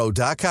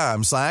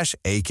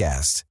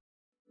 burrow.com/ACAST.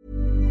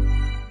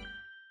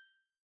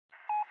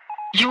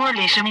 You're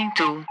listening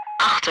to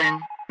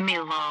Achten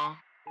Millwall.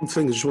 One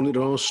thing I just wanted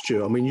to ask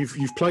you, I mean,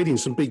 you've played in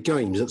some big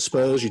games at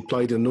Spurs. You'd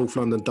played in North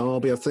London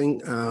Derby, I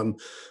think,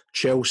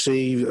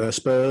 Chelsea,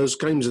 Spurs,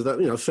 games of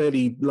that,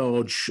 fairly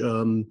large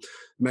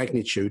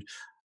magnitude.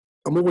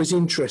 I'm always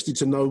interested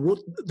to know what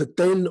the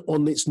Den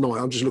on its night.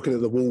 I'm just looking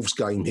at the Wolves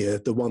game here,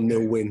 the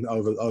 1-0 win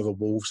over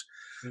Wolves,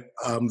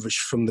 which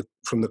from the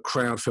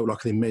crowd felt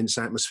like an immense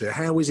atmosphere.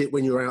 How is it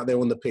when you're out there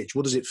on the pitch?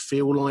 What does it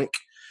feel like?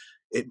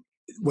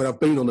 When I've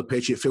been on the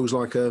pitch, it feels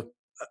like a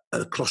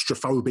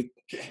claustrophobic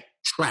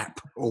trap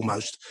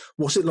almost.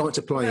 What's it like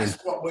to play in?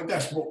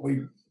 That's what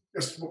we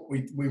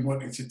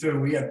wanted to do.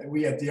 We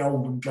had the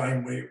Oldham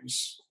game where it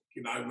was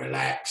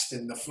relaxed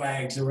and the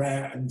flags are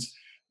out and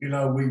we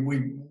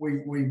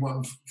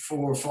won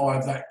 4 or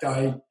 5 that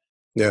day.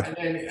 Yeah.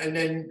 And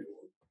then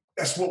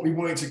that's what we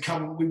wanted to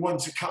come. We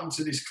wanted to come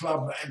to this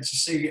club and to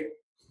see it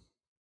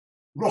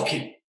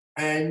rocking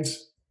and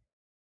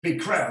big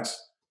crowds.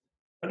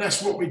 And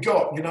that's what we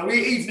got.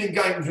 Evening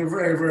games were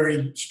very,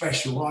 very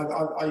special.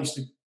 I used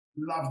to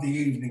love the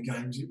evening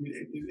games.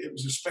 It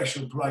was a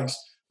special place,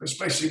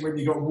 especially when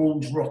you got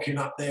Wolves rocking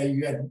up there.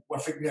 I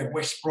think we had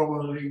West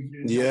Brom.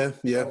 Yeah.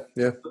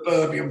 The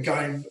Birmingham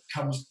game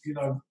comes,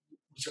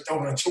 which I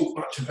don't want to talk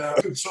much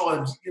about. Good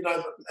times, and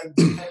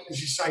as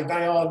you say,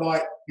 they are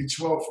like your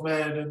 12th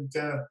man, and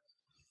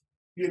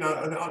and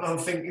I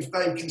think if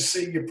they can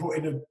see you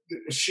putting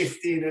a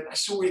shift in, and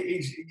that's all it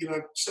is.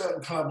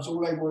 Certain clubs,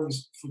 all they want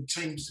is for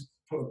teams to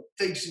put a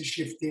decent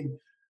shift in,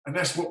 and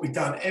that's what we've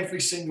done.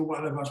 Every single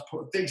one of us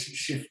put a decent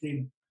shift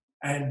in,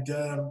 and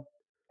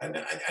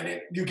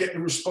you get the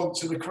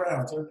response of the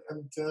crowd,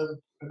 and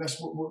that's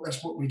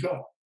what we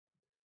got.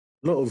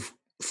 A lot of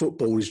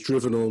football is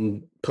driven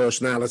on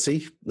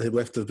personality. They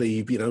have to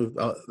be,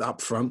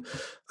 up front.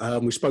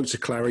 We spoke to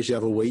Claridge the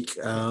other week.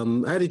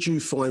 How did you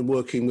find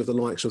working with the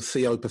likes of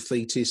Theo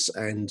Pathetis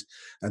and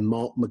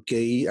Mark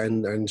McGee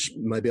and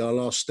maybe our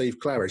last Steve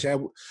Claridge?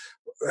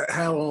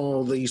 How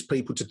are these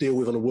people to deal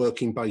with on a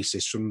working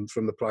basis from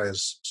the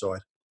players'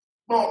 side?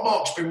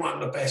 Mark's been one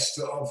of the best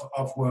that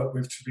I've worked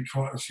with, to be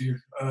quite honest with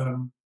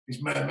you.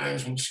 His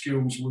management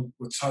skills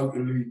were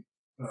totally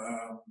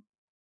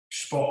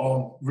spot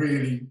on.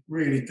 Really,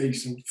 really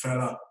decent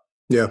fella.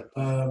 Yeah.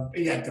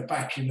 He had the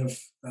backing of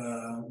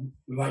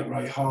late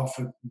Ray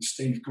Harford and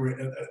Steve Gritt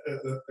at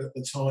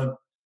the time.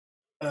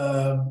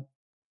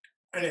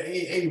 And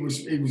he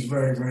was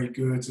very, very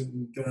good.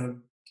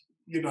 And,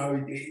 you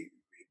know,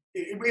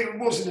 it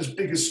wasn't as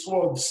big a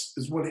squad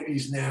as what it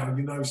is now,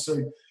 you know,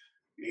 so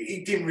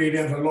he didn't really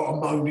have a lot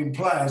of moaning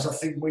players. I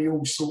think we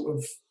all sort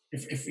of,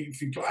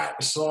 if you got out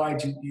the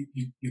side,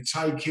 you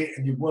take it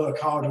and you work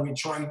harder in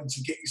training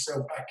to get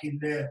yourself back in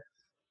there.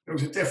 There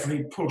was a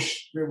definitely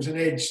push. There was an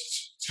edge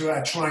to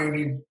our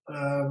training.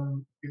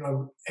 You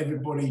know,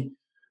 everybody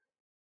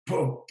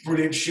put a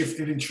brilliant shift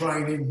in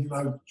training. You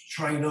know,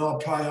 train hard,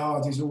 play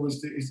hard is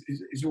always a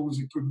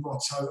good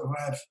motto to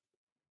have.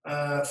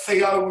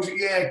 Theo was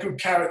a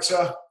good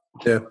character.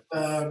 Yeah.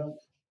 I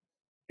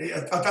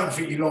don't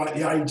think he liked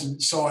the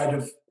agent side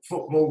of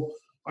football.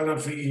 I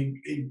don't think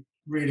he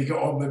really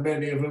got on with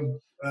many of them.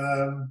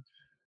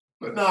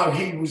 But no,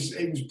 he was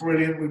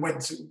brilliant. We went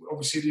to,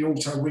 obviously, the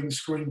auto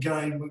windscreen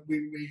game.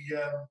 We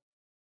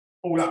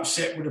all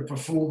upset with the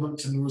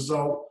performance and the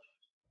result.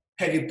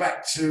 Headed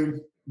back to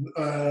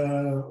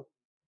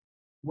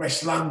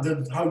West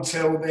London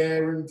hotel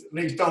there, and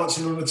he's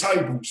dancing on the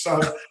table. So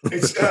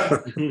it's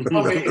I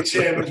meet the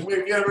chairman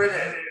with you, and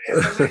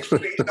the next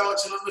week he's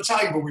dancing on the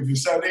table with you.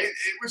 So it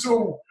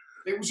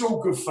was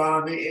all good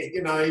fun.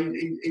 You know,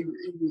 he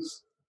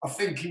was. I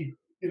think he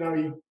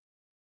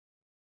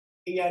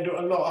had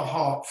a lot of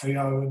heart for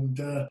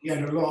and he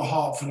had a lot of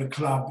heart for the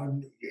club,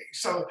 and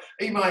so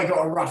he may have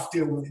got a rough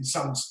deal in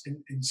certain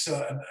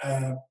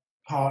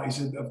parties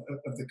of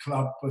the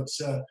club, but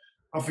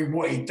I think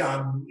what he'd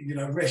done, you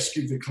know,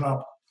 rescued the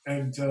club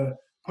and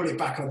put it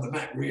back on the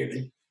map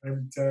really.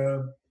 And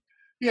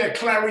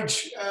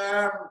Claridge,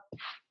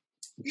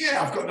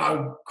 I've got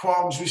no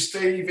qualms with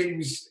Steve.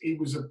 He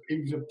was a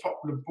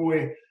popular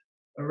boy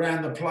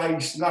around the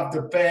place. Loved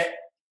a bet.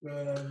 You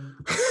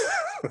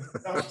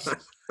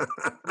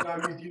know,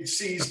 you'd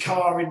see his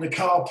car in the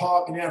car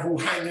park and you have all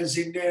hangers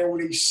in there, all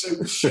these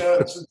suits,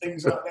 shirts and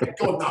things like that.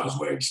 God knows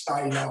where he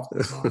stayed after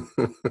the time.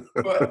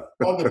 But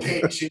on the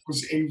pitch, he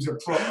was a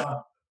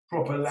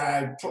proper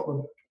lad,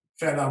 proper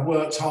fella,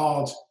 worked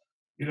hard.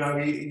 You know,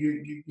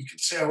 you could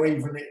tell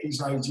even at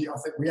his age, I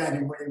think we had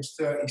him when he was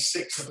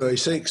 36.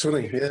 36,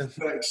 wasn't he? Yeah.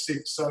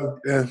 36, so...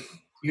 Yeah.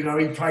 You know,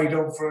 he played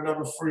on for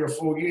another 3 or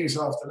 4 years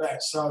after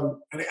that. So,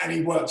 and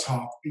he worked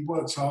hard. And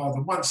once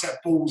that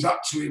ball was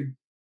up to him,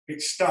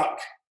 it stuck.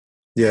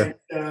 Yeah.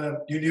 And,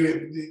 you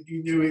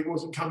knew it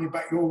wasn't coming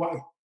back your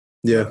way.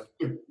 Yeah.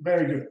 Good.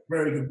 Very good.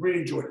 Very good.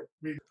 Really enjoyed it.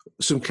 Really.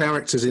 Some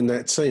characters in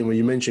that team. When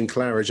you mentioned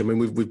Claridge, I mean,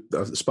 we've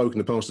spoken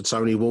in the past to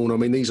Tony Warner. I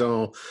mean, these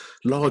are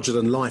larger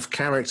than life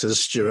characters,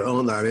 Stuart,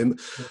 aren't they? I mean,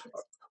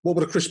 what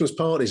were the Christmas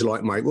parties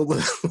like, mate? What were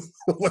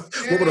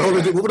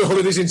the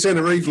holidays in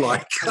Tenerife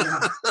like?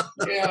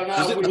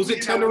 Was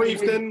it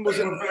Tenerife then?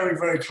 We were very,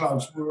 very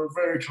close. We were a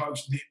very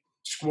close-knit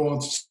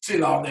squad.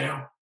 Still are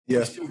now.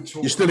 Yeah.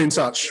 You're still in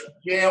touch?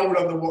 Yeah, all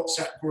on the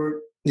WhatsApp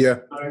group. Yeah.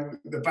 You know,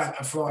 the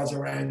banter flies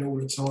around all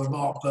the time.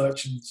 Mark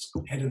Bircham's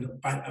head of the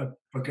banter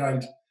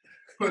brigade.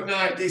 But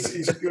no, this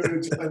is good.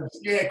 And,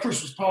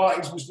 Christmas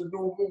parties was the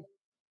normal.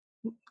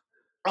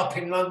 Up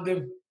in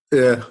London.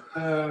 Yeah.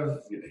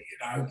 You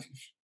know,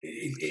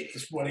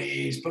 it's what it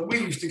is. But we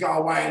used to go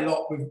away a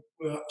lot with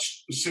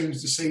as soon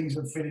as the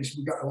season finished.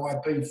 We got to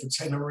IB for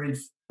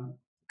Tenerife,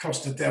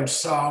 Costa del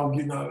Sol.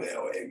 You know, we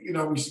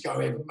used to go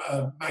in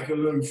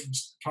Magaluf and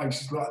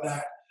places like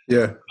that.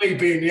 Yeah. Me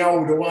being the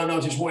older one, I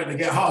just wanted to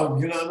get home.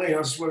 You know what I mean?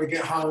 I just want to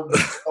get home.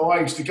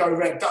 I used to go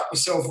duck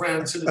myself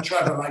round to the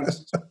travel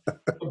agents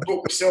and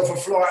book myself a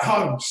flight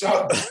home. So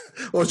I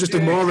was just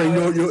admiring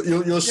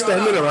your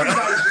stamina. 3 days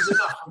was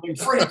enough. I mean,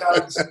 3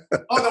 days.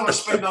 I don't want to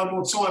spend no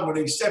more time with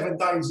these. 7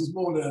 days is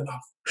more than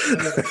enough.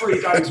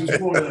 3 days was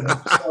more than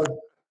enough. So,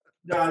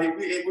 no,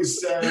 it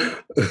was.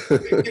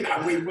 You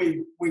know,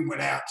 we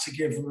went out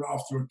together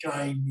after a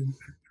game, and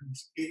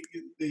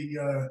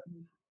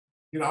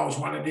you know, I was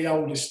one of the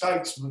older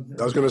statesmen.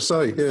 I was going to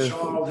say, yeah.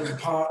 Child and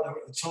partner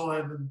at the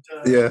time, and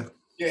you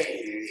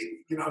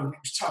know, it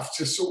was tough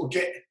to sort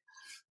of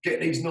get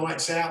these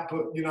nights out.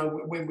 But you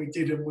know, when we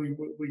did them, we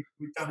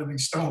done them in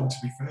style. To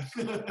be fair.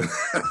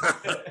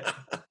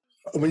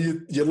 I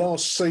mean, your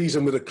last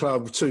season with the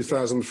club,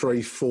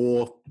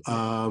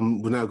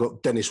 2003-04. We've now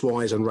got Dennis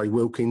Wise and Ray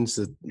Wilkins,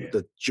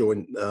 the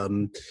joint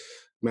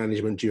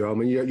management duo. I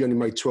mean, you only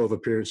made 12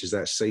 appearances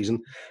that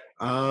season.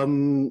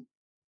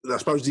 I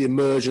suppose the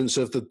emergence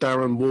of the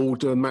Darren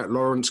Walder, Matt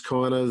Lawrence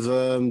kind of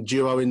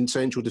duo in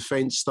central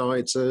defence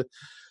started to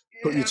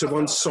put you to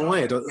one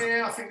side.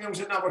 Yeah, I think there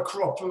was another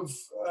crop of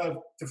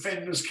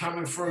defenders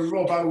coming through.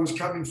 Robbo was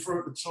coming through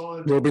at the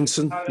time.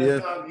 Robinson,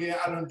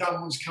 Alan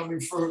Dunn was coming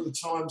through at the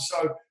time.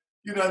 So,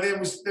 you know, there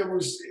was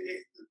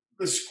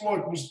the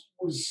squad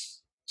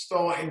was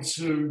starting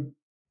to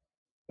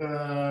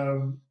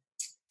go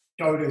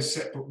their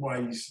separate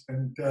ways,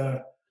 and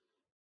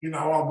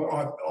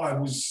I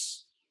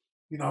was,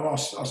 I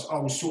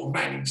was sort of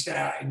managed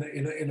out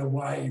in a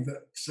way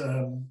that,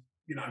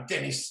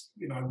 Dennis,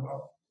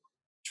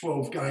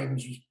 12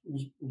 games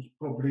was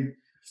probably.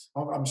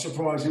 I'm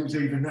surprised it was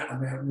even that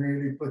amount,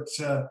 really. But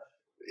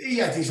he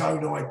had his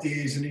own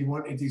ideas and he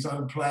wanted his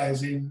own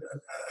players in,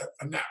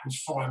 and that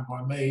was fine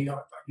by me.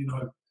 He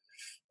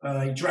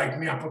dragged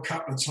me up a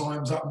couple of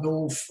times up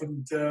north,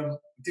 and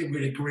didn't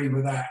really agree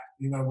with that.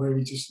 Where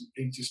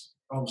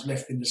I was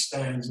left in the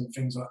stands and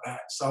things like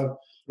that. So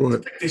I was a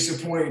bit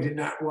disappointed in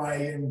that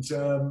way. And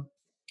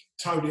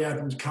Tony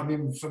Adams come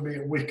in for me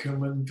at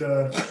Wycombe, and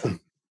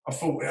I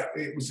thought that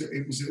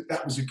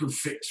that was a good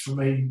fix for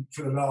me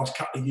for the last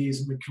couple of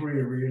years of my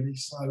career, really.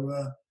 So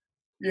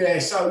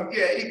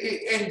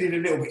it ended a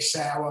little bit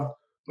sour,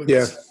 but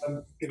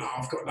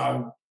I've got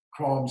no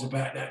qualms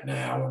about that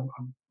now.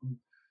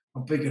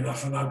 I'm big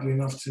enough and ugly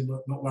enough to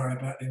not worry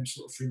about them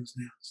sort of things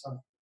now.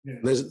 So. Yeah.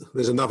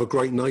 There's another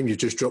great name you've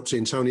just dropped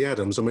in, Tony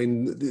Adams. I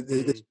mean,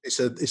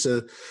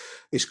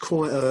 it's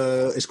quite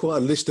a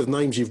list of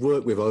names you've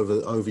worked with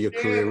over your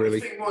career, really.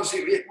 The thing was,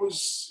 it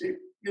was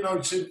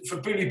for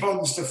Billy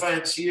Bonds to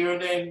fancy you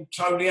and then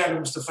Tony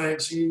Adams to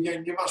fancy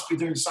you, you must be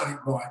doing something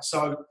right.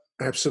 So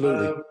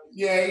absolutely,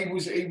 he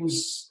was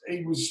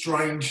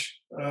strange,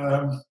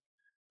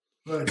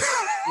 but he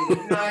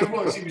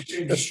was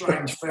a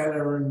strange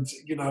fella, and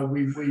I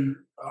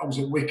was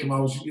at Wycombe. I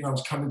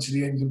was coming to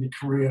the end of my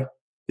career.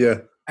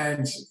 Yeah,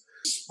 and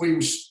we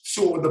were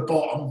sort of the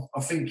bottom.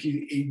 I think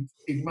he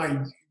made.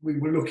 We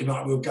were looking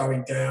like we were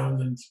going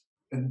down,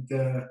 and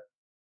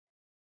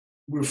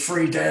we were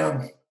 3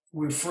 down.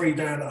 We were 3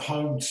 down at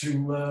home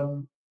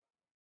to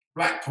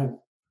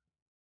Blackpool,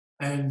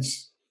 and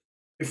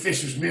if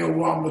this was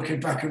Millwall, I'm looking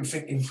back and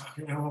thinking,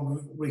 fucking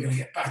hell, we're going to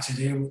get battered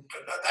here. But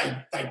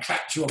they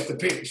clapped you off the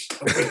pitch. I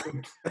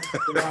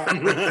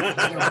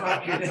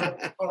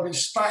would have been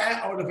spat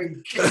out, I would have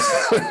been kicked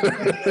out.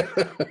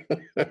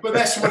 But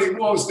that's what it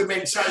was, the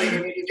mentality.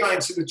 When you go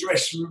into the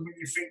dressing room and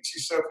you think to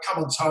yourself,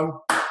 come on, Tone,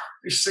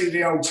 you see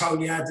the old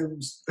Tony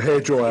Adams.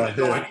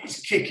 Hairdryer. He's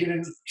kicking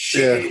and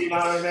shitting, you know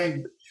what I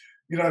mean?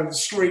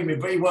 Screaming.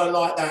 But he weren't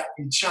like that.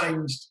 He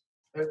changed.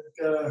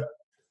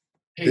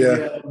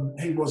 And,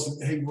 he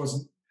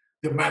wasn't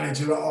the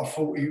manager that I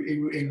thought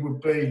he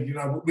would be.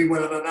 We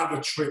went on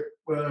another trip,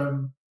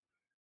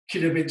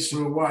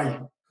 Kidderminster away.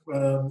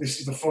 This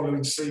is the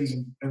following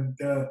season, and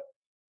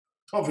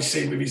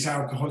obviously with his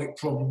alcoholic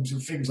problems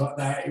and things like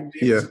that, it was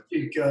a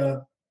big.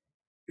 I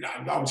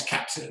was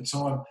captain at the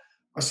time.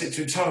 I said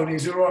to Tony,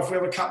 "Is it all right if we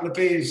have a couple of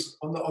beers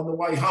on the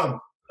way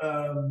home?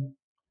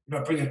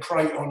 Bring a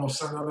crate on or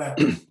something like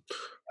that."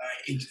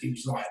 He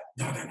was like,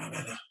 "No."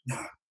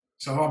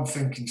 So I'm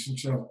thinking to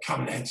myself,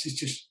 come lads, it's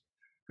just...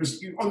 Because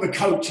on the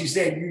coaches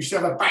then, you used to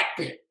have a back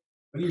bit.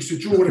 And you used to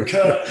draw the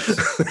curtains.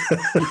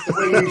 The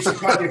way you used to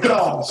play the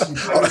cards.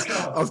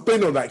 I've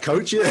been on that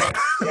coach, yeah.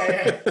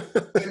 Yeah.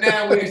 And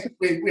now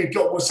we've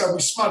got we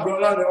smuggle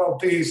a load of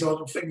old beers on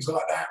and things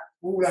like that.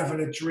 We're all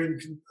having a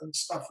drink and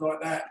stuff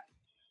like that.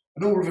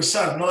 And all of a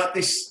sudden, like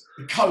this,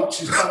 the coach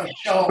has done a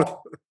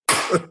sharp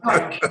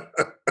break.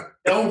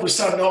 And all of a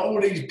sudden, all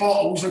these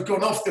bottles have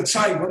gone off the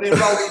table. They're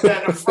rolling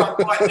down the front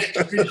right next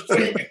to his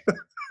feet.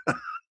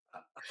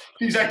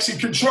 He's actually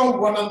controlled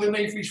one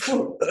underneath his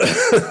foot.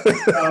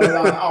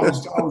 I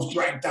was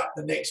dragged up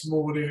the next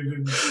morning,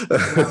 and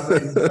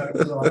it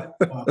was like,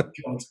 oh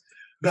God,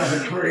 another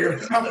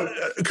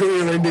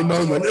career-ending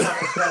moment.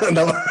 But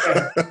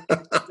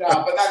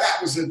that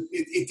was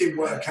it didn't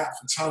work out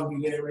for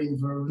Tony there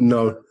either.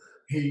 No,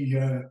 he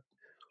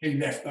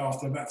left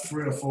after about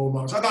 3 or 4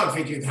 months. I don't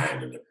think he'd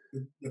handled it.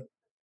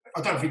 I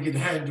don't think he'd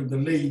handled the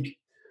league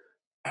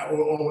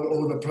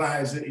or the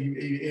players that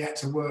he had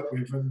to work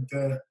with, and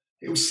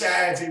it was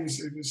sad. It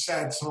was a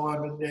sad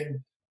time, and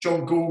then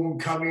John Gorman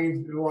come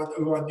in,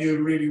 who I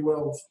knew really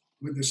well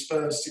with the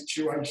Spurs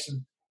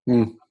situation,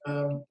 and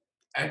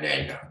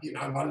then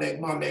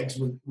my legs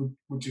were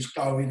just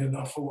going, and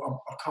I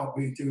thought I can't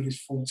really do this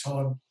full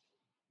time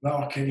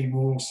lark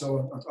anymore,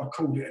 so I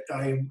called it a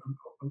day and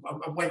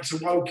went to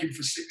Woking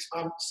for 6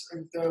 months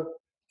and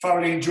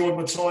thoroughly enjoyed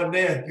my time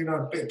there.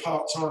 A bit of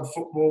part-time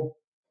football,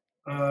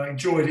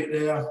 enjoyed it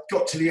there.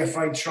 Got to the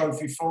FA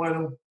Trophy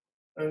final,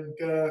 and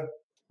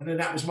then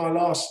that was my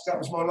last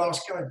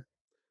game.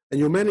 And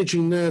you're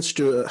managing now,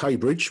 Stuart, at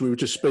Heybridge. We were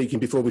just speaking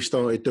before we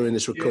started doing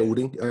this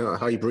recording at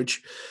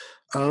Heybridge.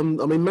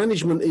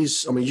 Management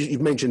is.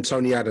 You've mentioned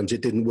Tony Adams.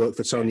 It didn't work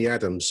for Tony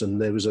Adams,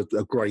 and there was a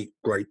great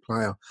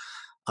player.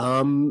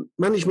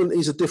 Management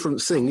is a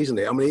different thing, isn't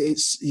it?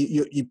 It's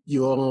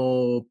you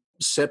are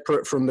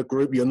separate from the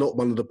group. You're not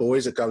one of the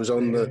boys that goes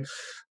on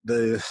the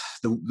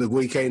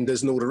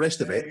weekenders and all the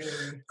rest of it.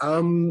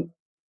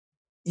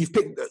 You've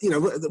picked,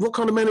 what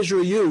kind of manager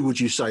are you, would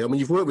you say?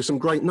 You've worked with some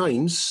great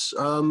names.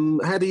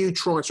 How do you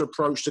try to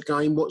approach the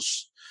game?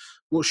 What's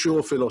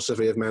your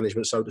philosophy of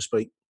management, so to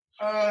speak?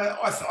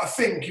 I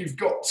think you've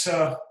got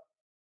to,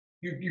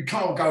 you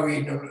can't go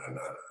in and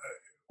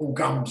all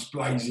guns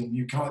blazing.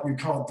 You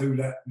can't do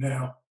that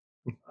now.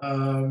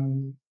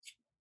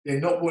 they're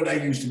not what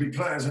they used to be.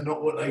 Players are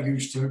not what they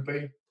used to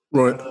be.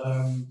 Right.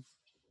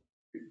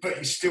 But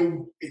it's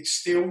still the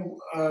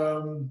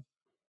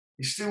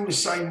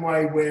same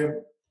way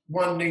where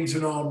one needs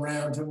an arm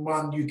round and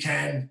one you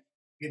can,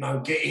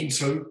 get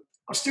into.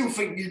 I still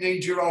think you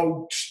need your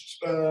old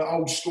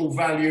school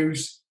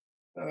values.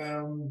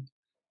 You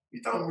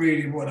don't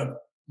really want to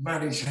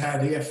manage how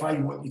the FA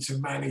want you to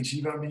manage.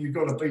 You know what I mean? You've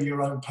got to be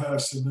your own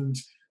person. And,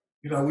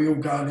 we all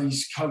go in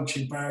these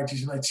coaching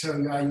barrages and they tell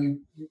you how you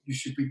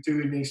should be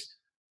doing this.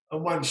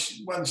 And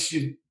once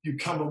you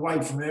come away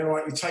from there,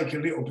 right, you take a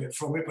little bit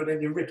from it, but then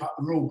you rip up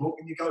the rule book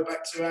and you go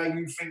back to how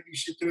you think you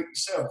should do it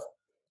yourself.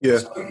 Yeah.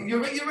 So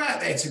you're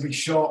out there to be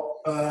shot.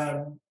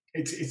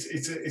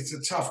 It's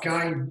a tough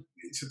game.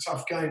 It's a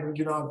tough game.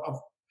 And,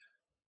 I've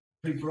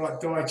people like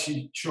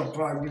Daichi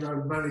Chopper,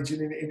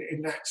 managing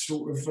in that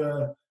sort of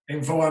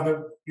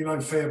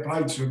environment, fair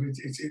play to him.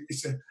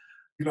 It's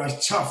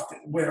tough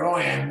where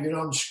I am.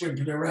 I'm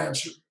scrimping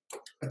around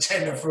a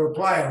tenner for a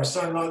player or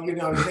something like,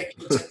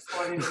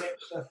 finding an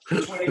extra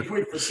 20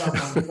 quid for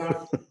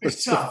someone.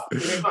 It's tough.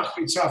 It must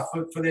be tough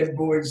for them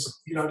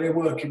boys. They're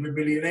working with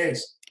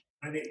millionaires.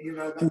 And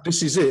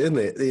this is it, isn't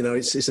it?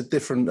 It's a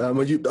different. I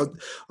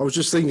was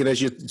just thinking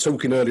as you're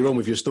talking earlier on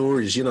with your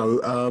stories.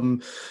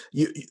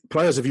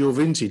 Players of your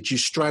vintage, you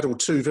straddle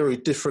two very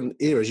different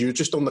eras. You're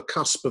just on the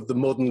cusp of the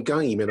modern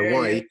game in a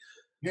way.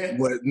 Yeah.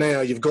 Where now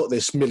you've got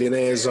this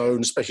millionaire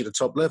zone, especially at the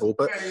top level.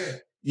 But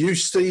you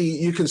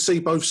can see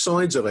both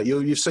sides of it.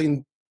 You've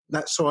seen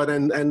that side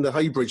and the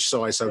Heybridge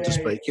side, so to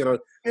speak.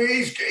 It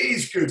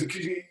is good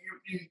because you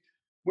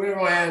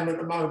where I am at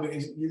the moment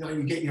is,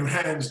 you get your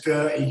hands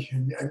dirty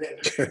and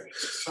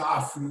it's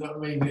tough, you know what I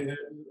mean?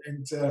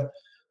 And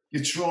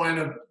you're trying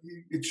to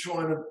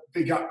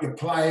big up your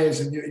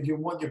players and you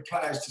want your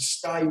players to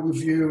stay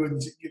with you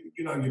and, you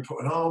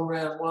put an arm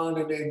around one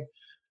and then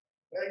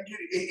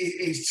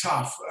it's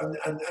tough.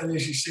 And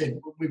as you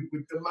said, with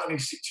the money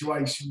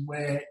situation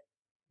where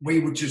we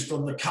were just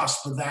on the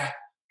cusp of that,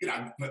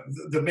 but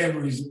the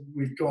memories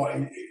we've got,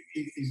 I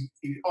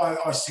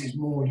see it's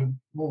more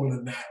than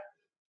that.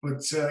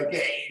 But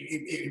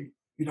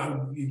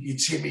your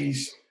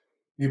Timmies,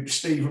 your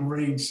Stephen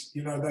Reeds,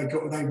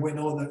 they went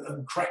on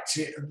and cracked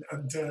it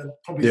and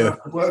probably don't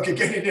have to work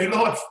again in their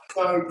life.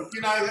 So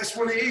that's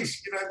what it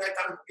is. They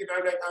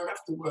don't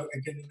have to work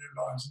again in their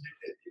lives.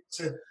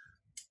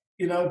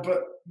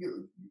 But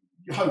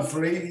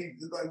hopefully,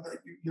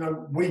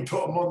 we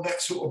put them on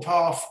that sort of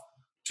path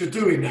to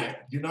doing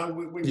that. We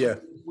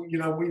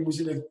was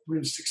in a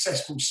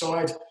successful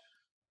side.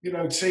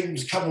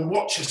 Teams come and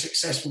watch a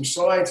successful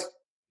side.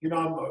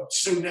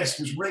 Souness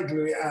was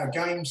regularly at our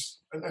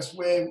games, and that's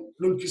where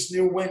Lucas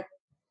Neal went,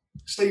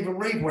 Stephen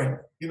Reid went,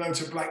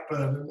 to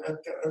Blackburn, and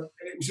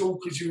it was all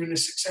because you were in a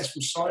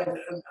successful side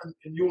and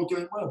you're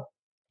doing well.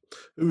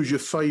 Who's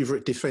your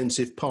favourite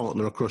defensive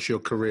partner across your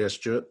career,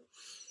 Stuart?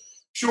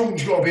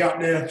 Sean's got to be up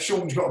there.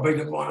 Sean's got to be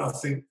the one. I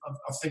think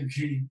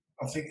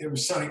there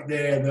was something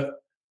there that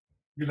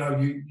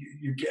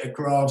you get a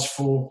grasp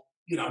for.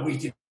 We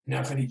didn't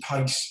have any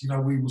pace.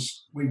 We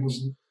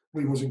wasn't.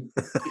 But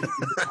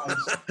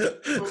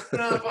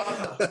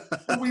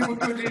we were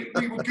good.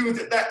 We were good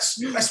at that.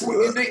 That's what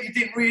you need. You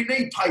didn't really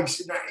need pace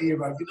in that era. You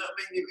know what I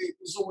mean? It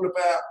was all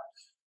about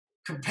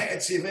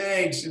competitive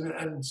edge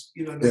and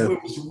the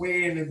will to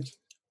win. And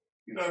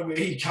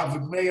he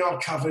covered me, I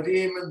covered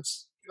him, and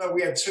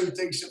we had two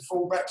decent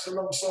fullbacks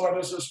alongside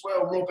us as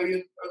well, Robbie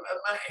and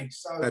Matty.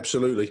 So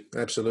absolutely.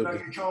 You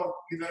can't.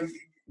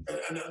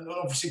 And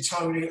obviously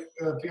Tony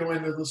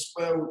behind us as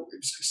well. It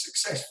was a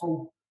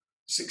successful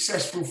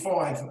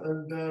five,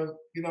 and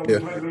we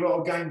played a lot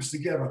of games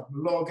together,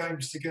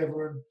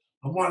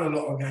 and won a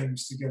lot of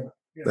games together.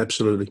 Yeah.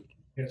 Absolutely.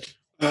 Yeah.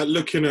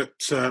 Looking at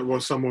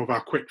some of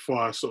our quick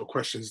fire sort of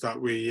questions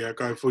that we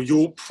go for.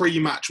 Your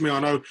pre-match meal,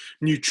 I know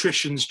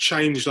nutrition's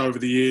changed over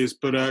the years,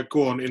 but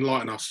go on,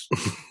 enlighten us.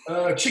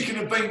 Chicken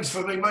and beans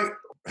for me, mate.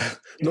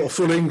 Not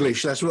full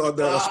English. That's what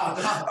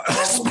I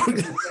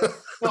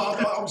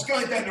was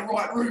going down the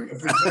right route.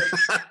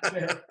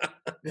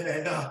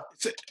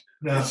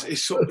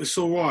 It's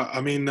all right.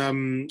 I mean,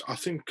 I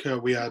think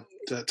we had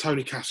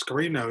Tony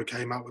Cascarino who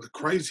came out with a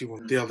crazy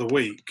one the other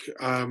week.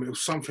 It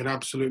was something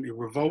absolutely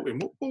revolting.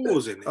 What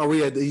was in it? Oh,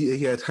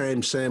 he had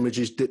ham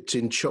sandwiches dipped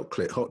in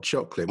hot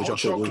chocolate, which I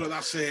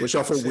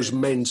thought was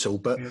mental.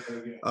 But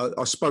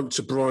I spoke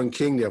to Brian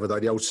King the other day,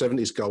 the old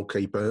 70s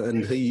goalkeeper,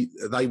 and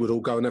they would all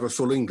go and have a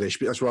full English.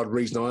 But that's the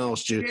reason I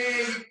asked you.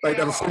 They'd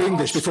have a full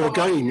English before a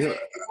game. Yeah.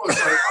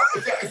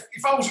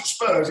 If I was at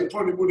Spurs, it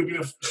probably would have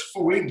been a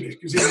full English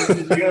because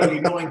in the early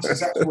 90s,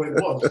 that's what it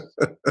was.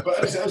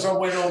 But as I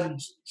went on,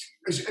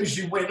 as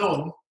you went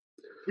on,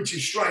 which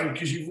is strange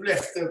because you've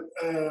left an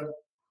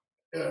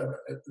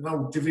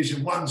old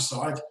Division 1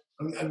 side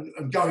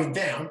and going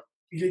down,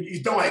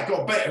 your diet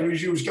got better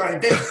as you was going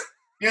down.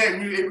 Yeah,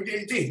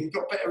 it did. It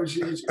got better as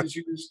you was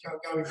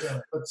going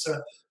down. But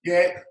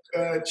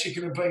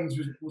chicken and beans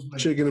was me.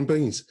 Chicken and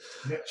beans.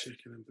 Yeah,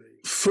 chicken and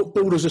beans.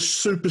 Footballers are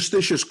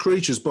superstitious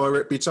creatures by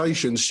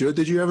reputation, Stuart.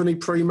 Did you have any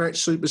pre-match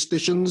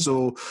superstitions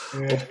or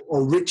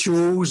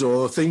rituals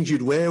or things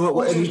you'd wear? It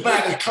wasn't as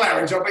bad as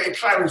Clarence. I bet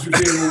Clarence was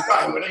here all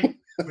day, wasn't he?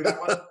 With that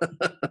one.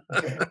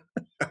 Yeah.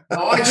 No,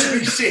 I used to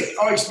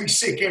be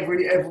sick.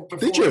 every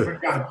before every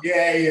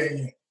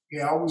game.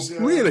 Yeah. I was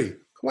really.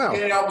 Wow.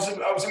 Yeah, I was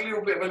a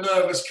little bit of a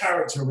nervous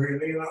character,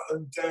 really,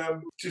 and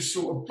just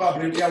sort of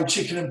bubbling. The old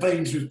chicken and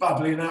beans was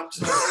bubbling up.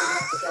 So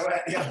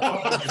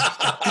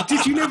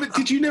Did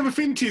you never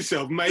think to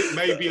yourself,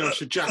 maybe I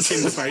should jack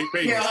in the fake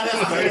beans?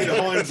 Maybe the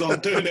Heinz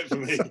aren't doing it for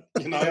me.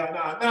 You know?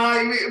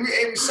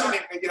 It was something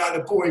that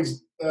the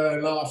boys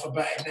laugh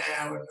about it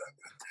now, and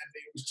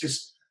it was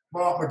just.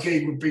 Mark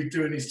McGee would be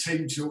doing his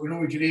team talk, and all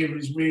we could hear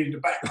was me in the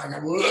background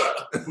going,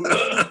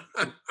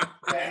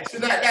 so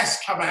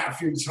that's come out a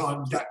few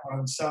times, that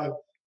one.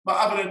 So, but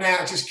other than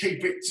that, just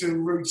keep it to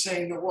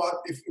routine.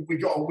 If we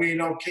got a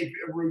win, I'll keep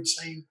it a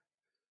routine.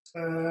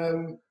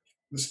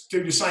 Let's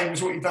do the same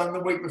as what you've done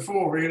the week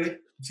before, really,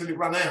 until it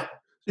run out.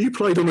 You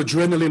played on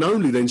adrenaline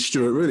only then,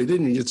 Stuart, really,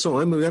 didn't you? Your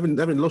time,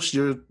 having lost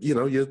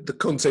the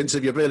contents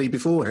of your belly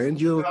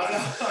beforehand, you're on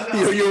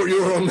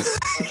adrenaline.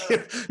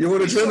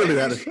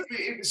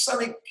 It was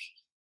something,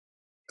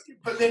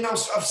 but then I've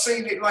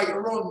seen it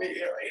later on.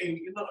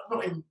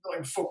 Not in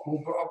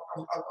football, but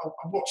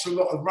I watched a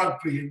lot of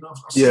rugby, and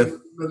I've seen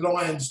the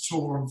Lions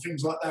tour and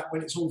things like that.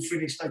 When it's all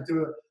finished, they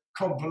do a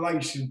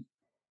compilation.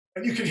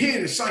 And you can hear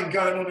the same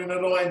going on in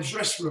the Lions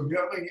dressing room. You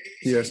know what I mean?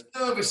 It's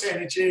nervous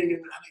energy, and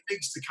it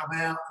needs to come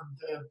out.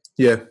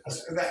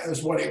 And that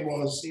was what it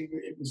was.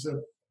 It was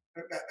that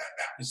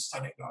was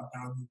something that I've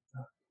done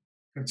and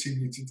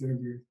continue to do.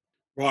 Really.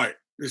 Right,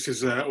 this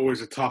is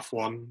always a tough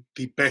one.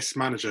 The best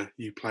manager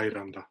you played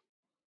under?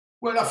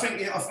 Well, I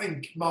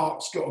think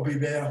Mark's got to be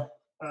there.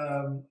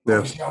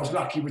 Obviously, I was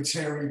lucky with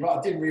Terry, but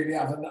I didn't really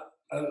have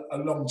a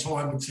long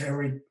time with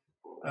Terry.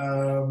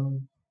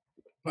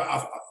 But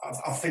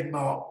I think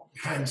Mark,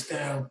 hands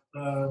down,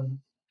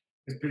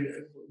 has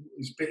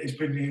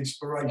been the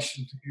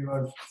inspiration,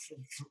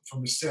 for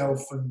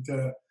myself, and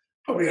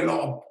probably a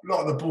lot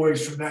of the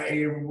boys from that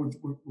era would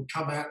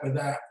come out with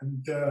that,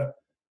 and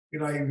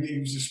he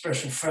was a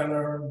special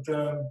fella, and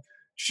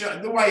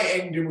the way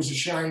it ended was a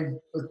shame,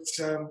 but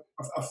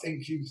I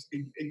think he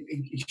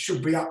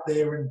should be up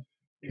there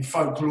in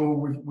folklore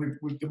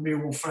with the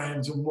Millwall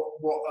fans and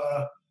what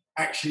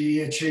actually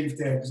he achieved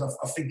there, because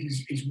I think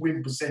his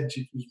win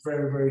percentage was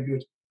very, very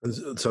good.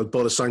 So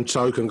by the same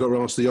token, got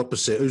to ask the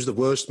opposite. Who's the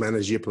worst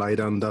manager you played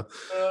under?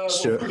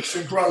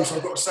 Christian Gross,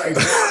 I've got to say.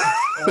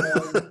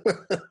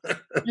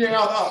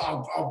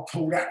 I'll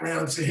pull that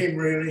round to him,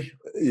 really.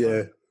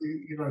 Yeah.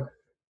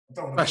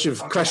 Clash of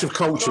cultures. I don't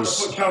want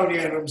to put Tony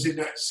Adams in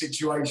that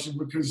situation,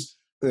 because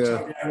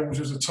Tony Adams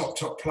was a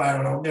top player,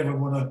 and I'll never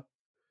want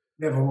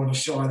to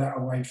shy that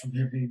away from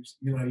him. He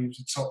was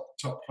a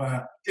top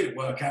player. Didn't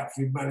work out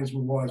for him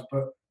management-wise,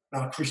 but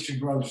Christian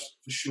Gross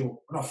for sure.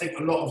 And I think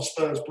a lot of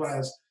Spurs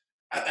players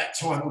at that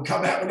time would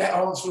come out with that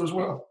answer as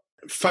well.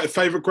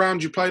 Favourite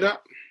ground you played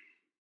at?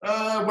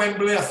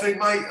 Wembley, I think,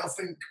 mate. I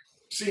think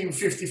seeing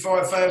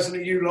 55,000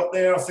 of you lot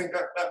there, I think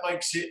that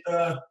makes it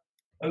a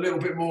little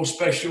bit more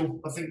special.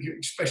 I think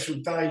it's a special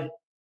day.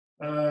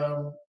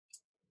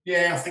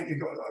 I think you've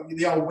got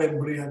the old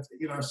Wembley,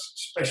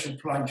 special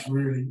place,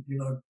 really.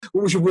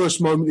 What was your worst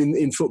moment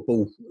in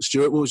football,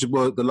 Stuart? What was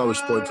the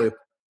lowest point for you?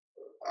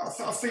 I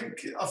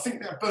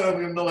think that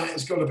Birmingham night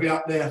has got to be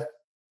up there.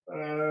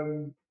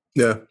 The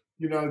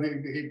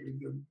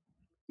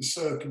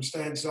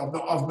circumstance.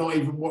 I've not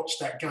even watched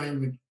that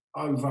game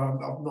over.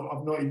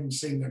 I've not even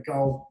seen the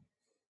goal.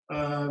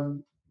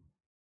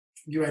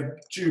 You had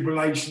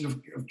jubilation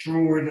of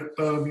drawing at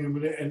Birmingham,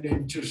 and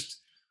then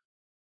just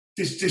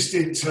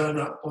didn't turn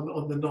up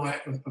on the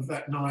night of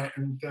that night,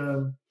 and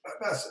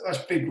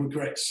that's big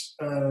regrets.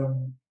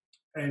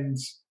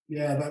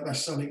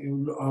 That's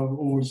something I'll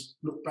always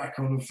look back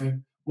on and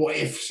think, what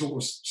if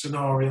sort of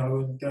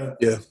scenario, and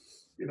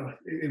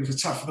it was a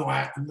tough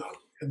night,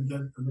 and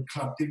the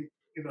club didn't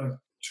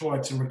try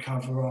to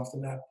recover after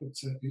that, but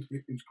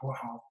it was quite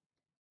hard.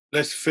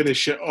 Let's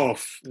finish it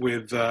off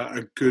with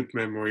a good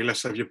memory.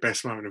 Let's have your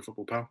best moment in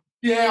football, pal.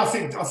 Yeah, I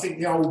think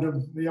the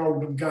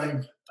Oldham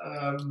game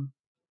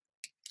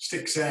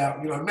sticks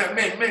out.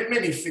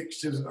 Many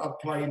fixtures I've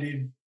played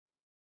in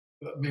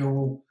at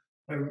Millwall.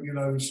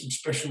 Some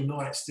special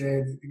nights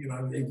there.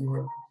 Even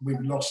when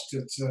we've lost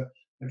it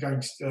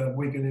against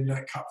Wigan in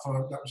that cup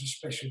final, that was a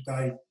special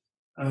day.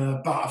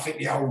 But I think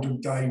the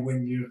Oldham day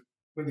when you're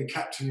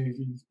captain of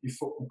your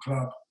football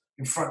club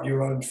in front of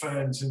your own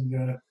fans, and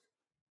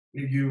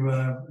you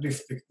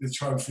lift the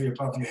trophy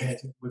above your head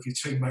with your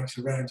teammates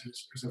around you,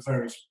 is a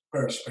very,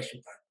 very special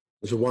day.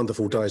 It was a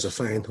wonderful day as a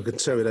fan. I can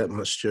tell you that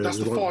much, Stuart. That's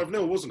the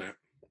 5-0, wasn't it?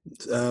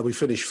 We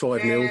finished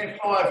 5-0. Yeah,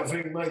 5, I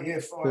think, mate. Yeah,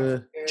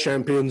 5.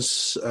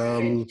 Champions.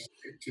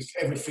 Just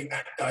everything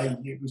that day.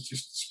 It was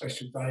just a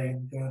special day,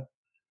 and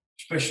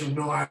special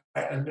night,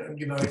 and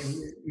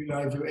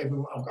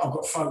everyone, I've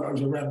got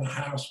photos around the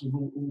house with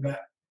all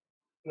that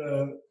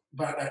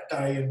about that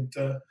day, and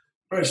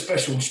very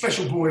special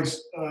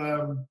boys.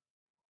 That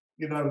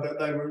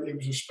it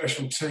was a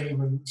special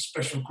team and a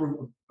special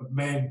group of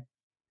men,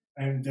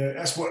 and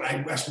that's what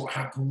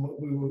happened.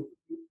 We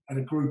had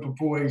a group of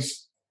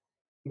boys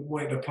that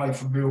wanted to play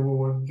for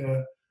Millwall, and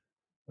a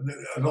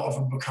lot of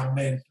them become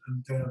men,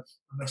 and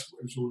that's what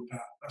it was all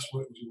about.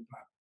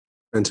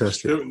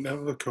 Fantastic. Stuart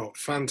Nethercott,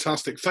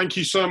 fantastic. Thank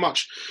you so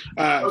much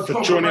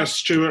for joining us,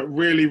 Stuart.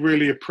 Really,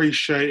 really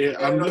appreciate it.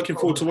 I'm looking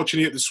forward to watching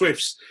you at the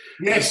Swifts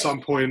at some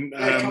point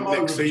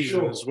next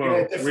season as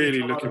well.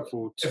 Really looking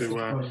forward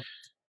to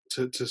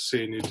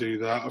seeing you do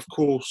that. Of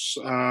course,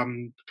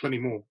 plenty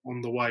more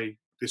on the way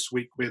this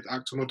week with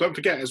Acton. Don't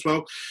forget as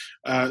well,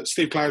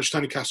 Steve Claridge,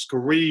 Tony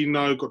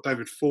Cascarino, got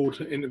David Ford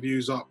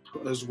interviews up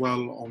as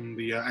well on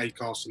the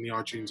Acast and the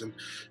iTunes and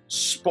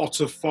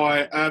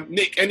Spotify.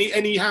 Nick,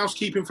 any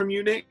housekeeping from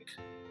you, Nick?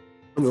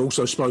 We've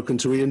also spoken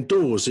to Ian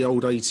Dawes, the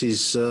old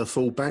 80s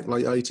fullback,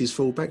 late 80s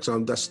fullback. So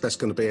that's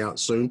going to be out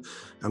soon.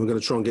 And we're going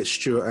to try and get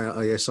Stuart out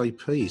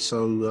ASAP.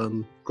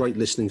 So great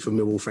listening for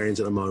Millwall fans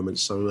at the moment.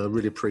 So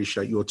really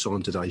appreciate your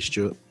time today,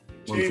 Stuart.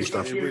 Wonderful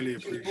stuff. I really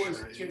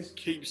appreciate it.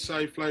 Keep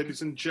safe,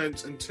 ladies and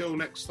gents. Until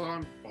next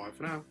time, bye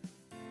for now.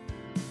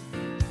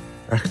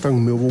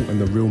 Achtung Millwall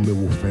and the Real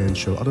Millwall Fan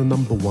Show are the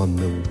 #1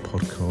 Millwall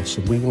podcast,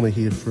 and we want to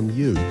hear from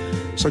you.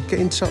 So get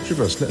in touch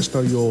with us. Let us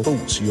know your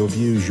thoughts, your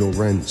views, your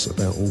rants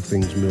about all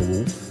things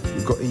Millwall.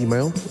 We've got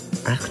email,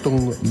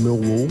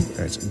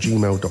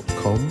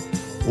 achtungmillwall@gmail.com,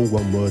 all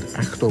one word,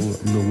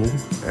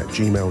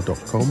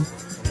 achtungmillwall@gmail.com.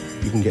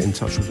 You can get in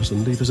touch with us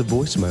and leave us a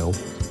voicemail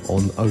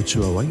on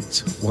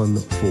 0208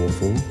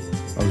 144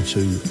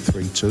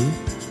 0232.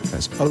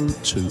 That's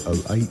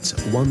 0208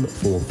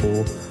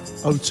 144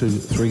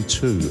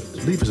 0232.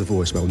 Leave us a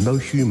voicemail. No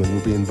human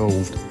will be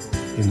involved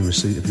in the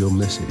receipt of your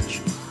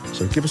message.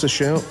 So give us a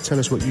shout. Tell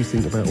us what you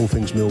think about all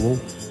things Millwall.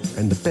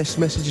 And the best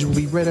messages will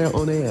be read out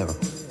on air.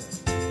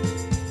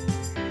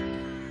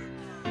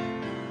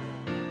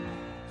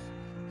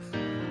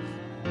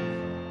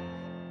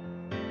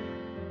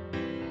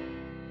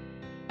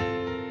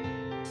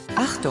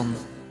 Achtung,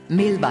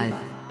 Millwall.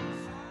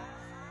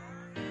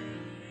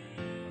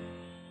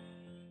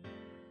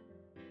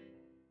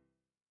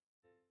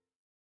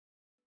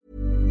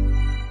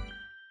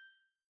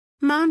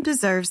 Mom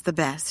deserves the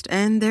best,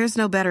 and there's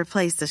no better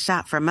place to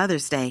shop for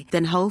Mother's Day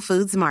than Whole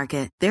Foods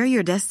Market. They're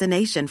your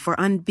destination for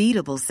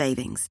unbeatable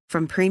savings,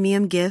 from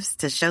premium gifts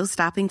to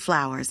show-stopping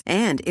flowers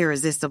and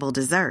irresistible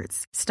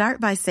desserts.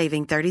 Start by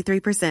saving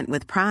 33%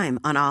 with Prime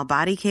on all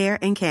body care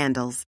and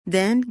candles.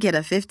 Then get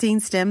a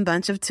 15-stem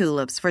bunch of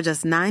tulips for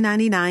just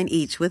 $9.99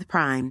 each with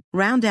Prime.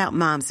 Round out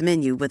Mom's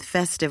menu with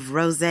festive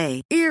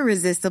rosé,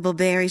 irresistible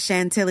berry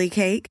chantilly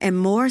cake, and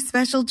more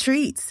special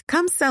treats.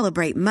 Come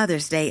celebrate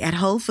Mother's Day at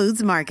Whole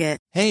Foods Market.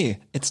 Hey,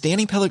 it's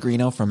Danny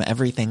Pellegrino from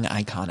Everything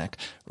Iconic.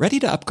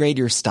 Ready to upgrade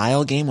your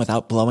style game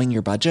without blowing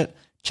your budget?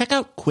 Check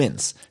out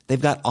Quince.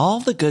 They've got all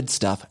the good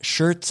stuff,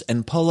 shirts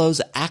and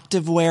polos,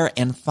 activewear,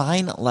 and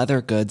fine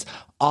leather goods,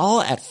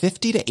 all at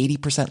 50 to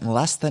 80%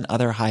 less than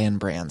other high-end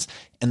brands.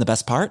 And the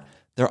best part?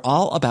 They're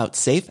all about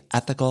safe,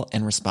 ethical,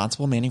 and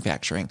responsible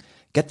manufacturing.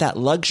 Get that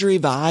luxury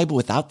vibe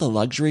without the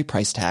luxury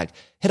price tag.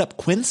 Hit up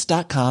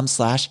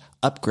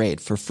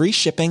quince.com/upgrade for free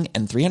shipping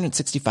and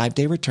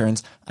 365-day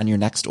returns on your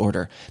next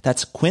order.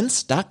 That's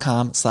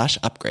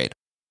quince.com/upgrade.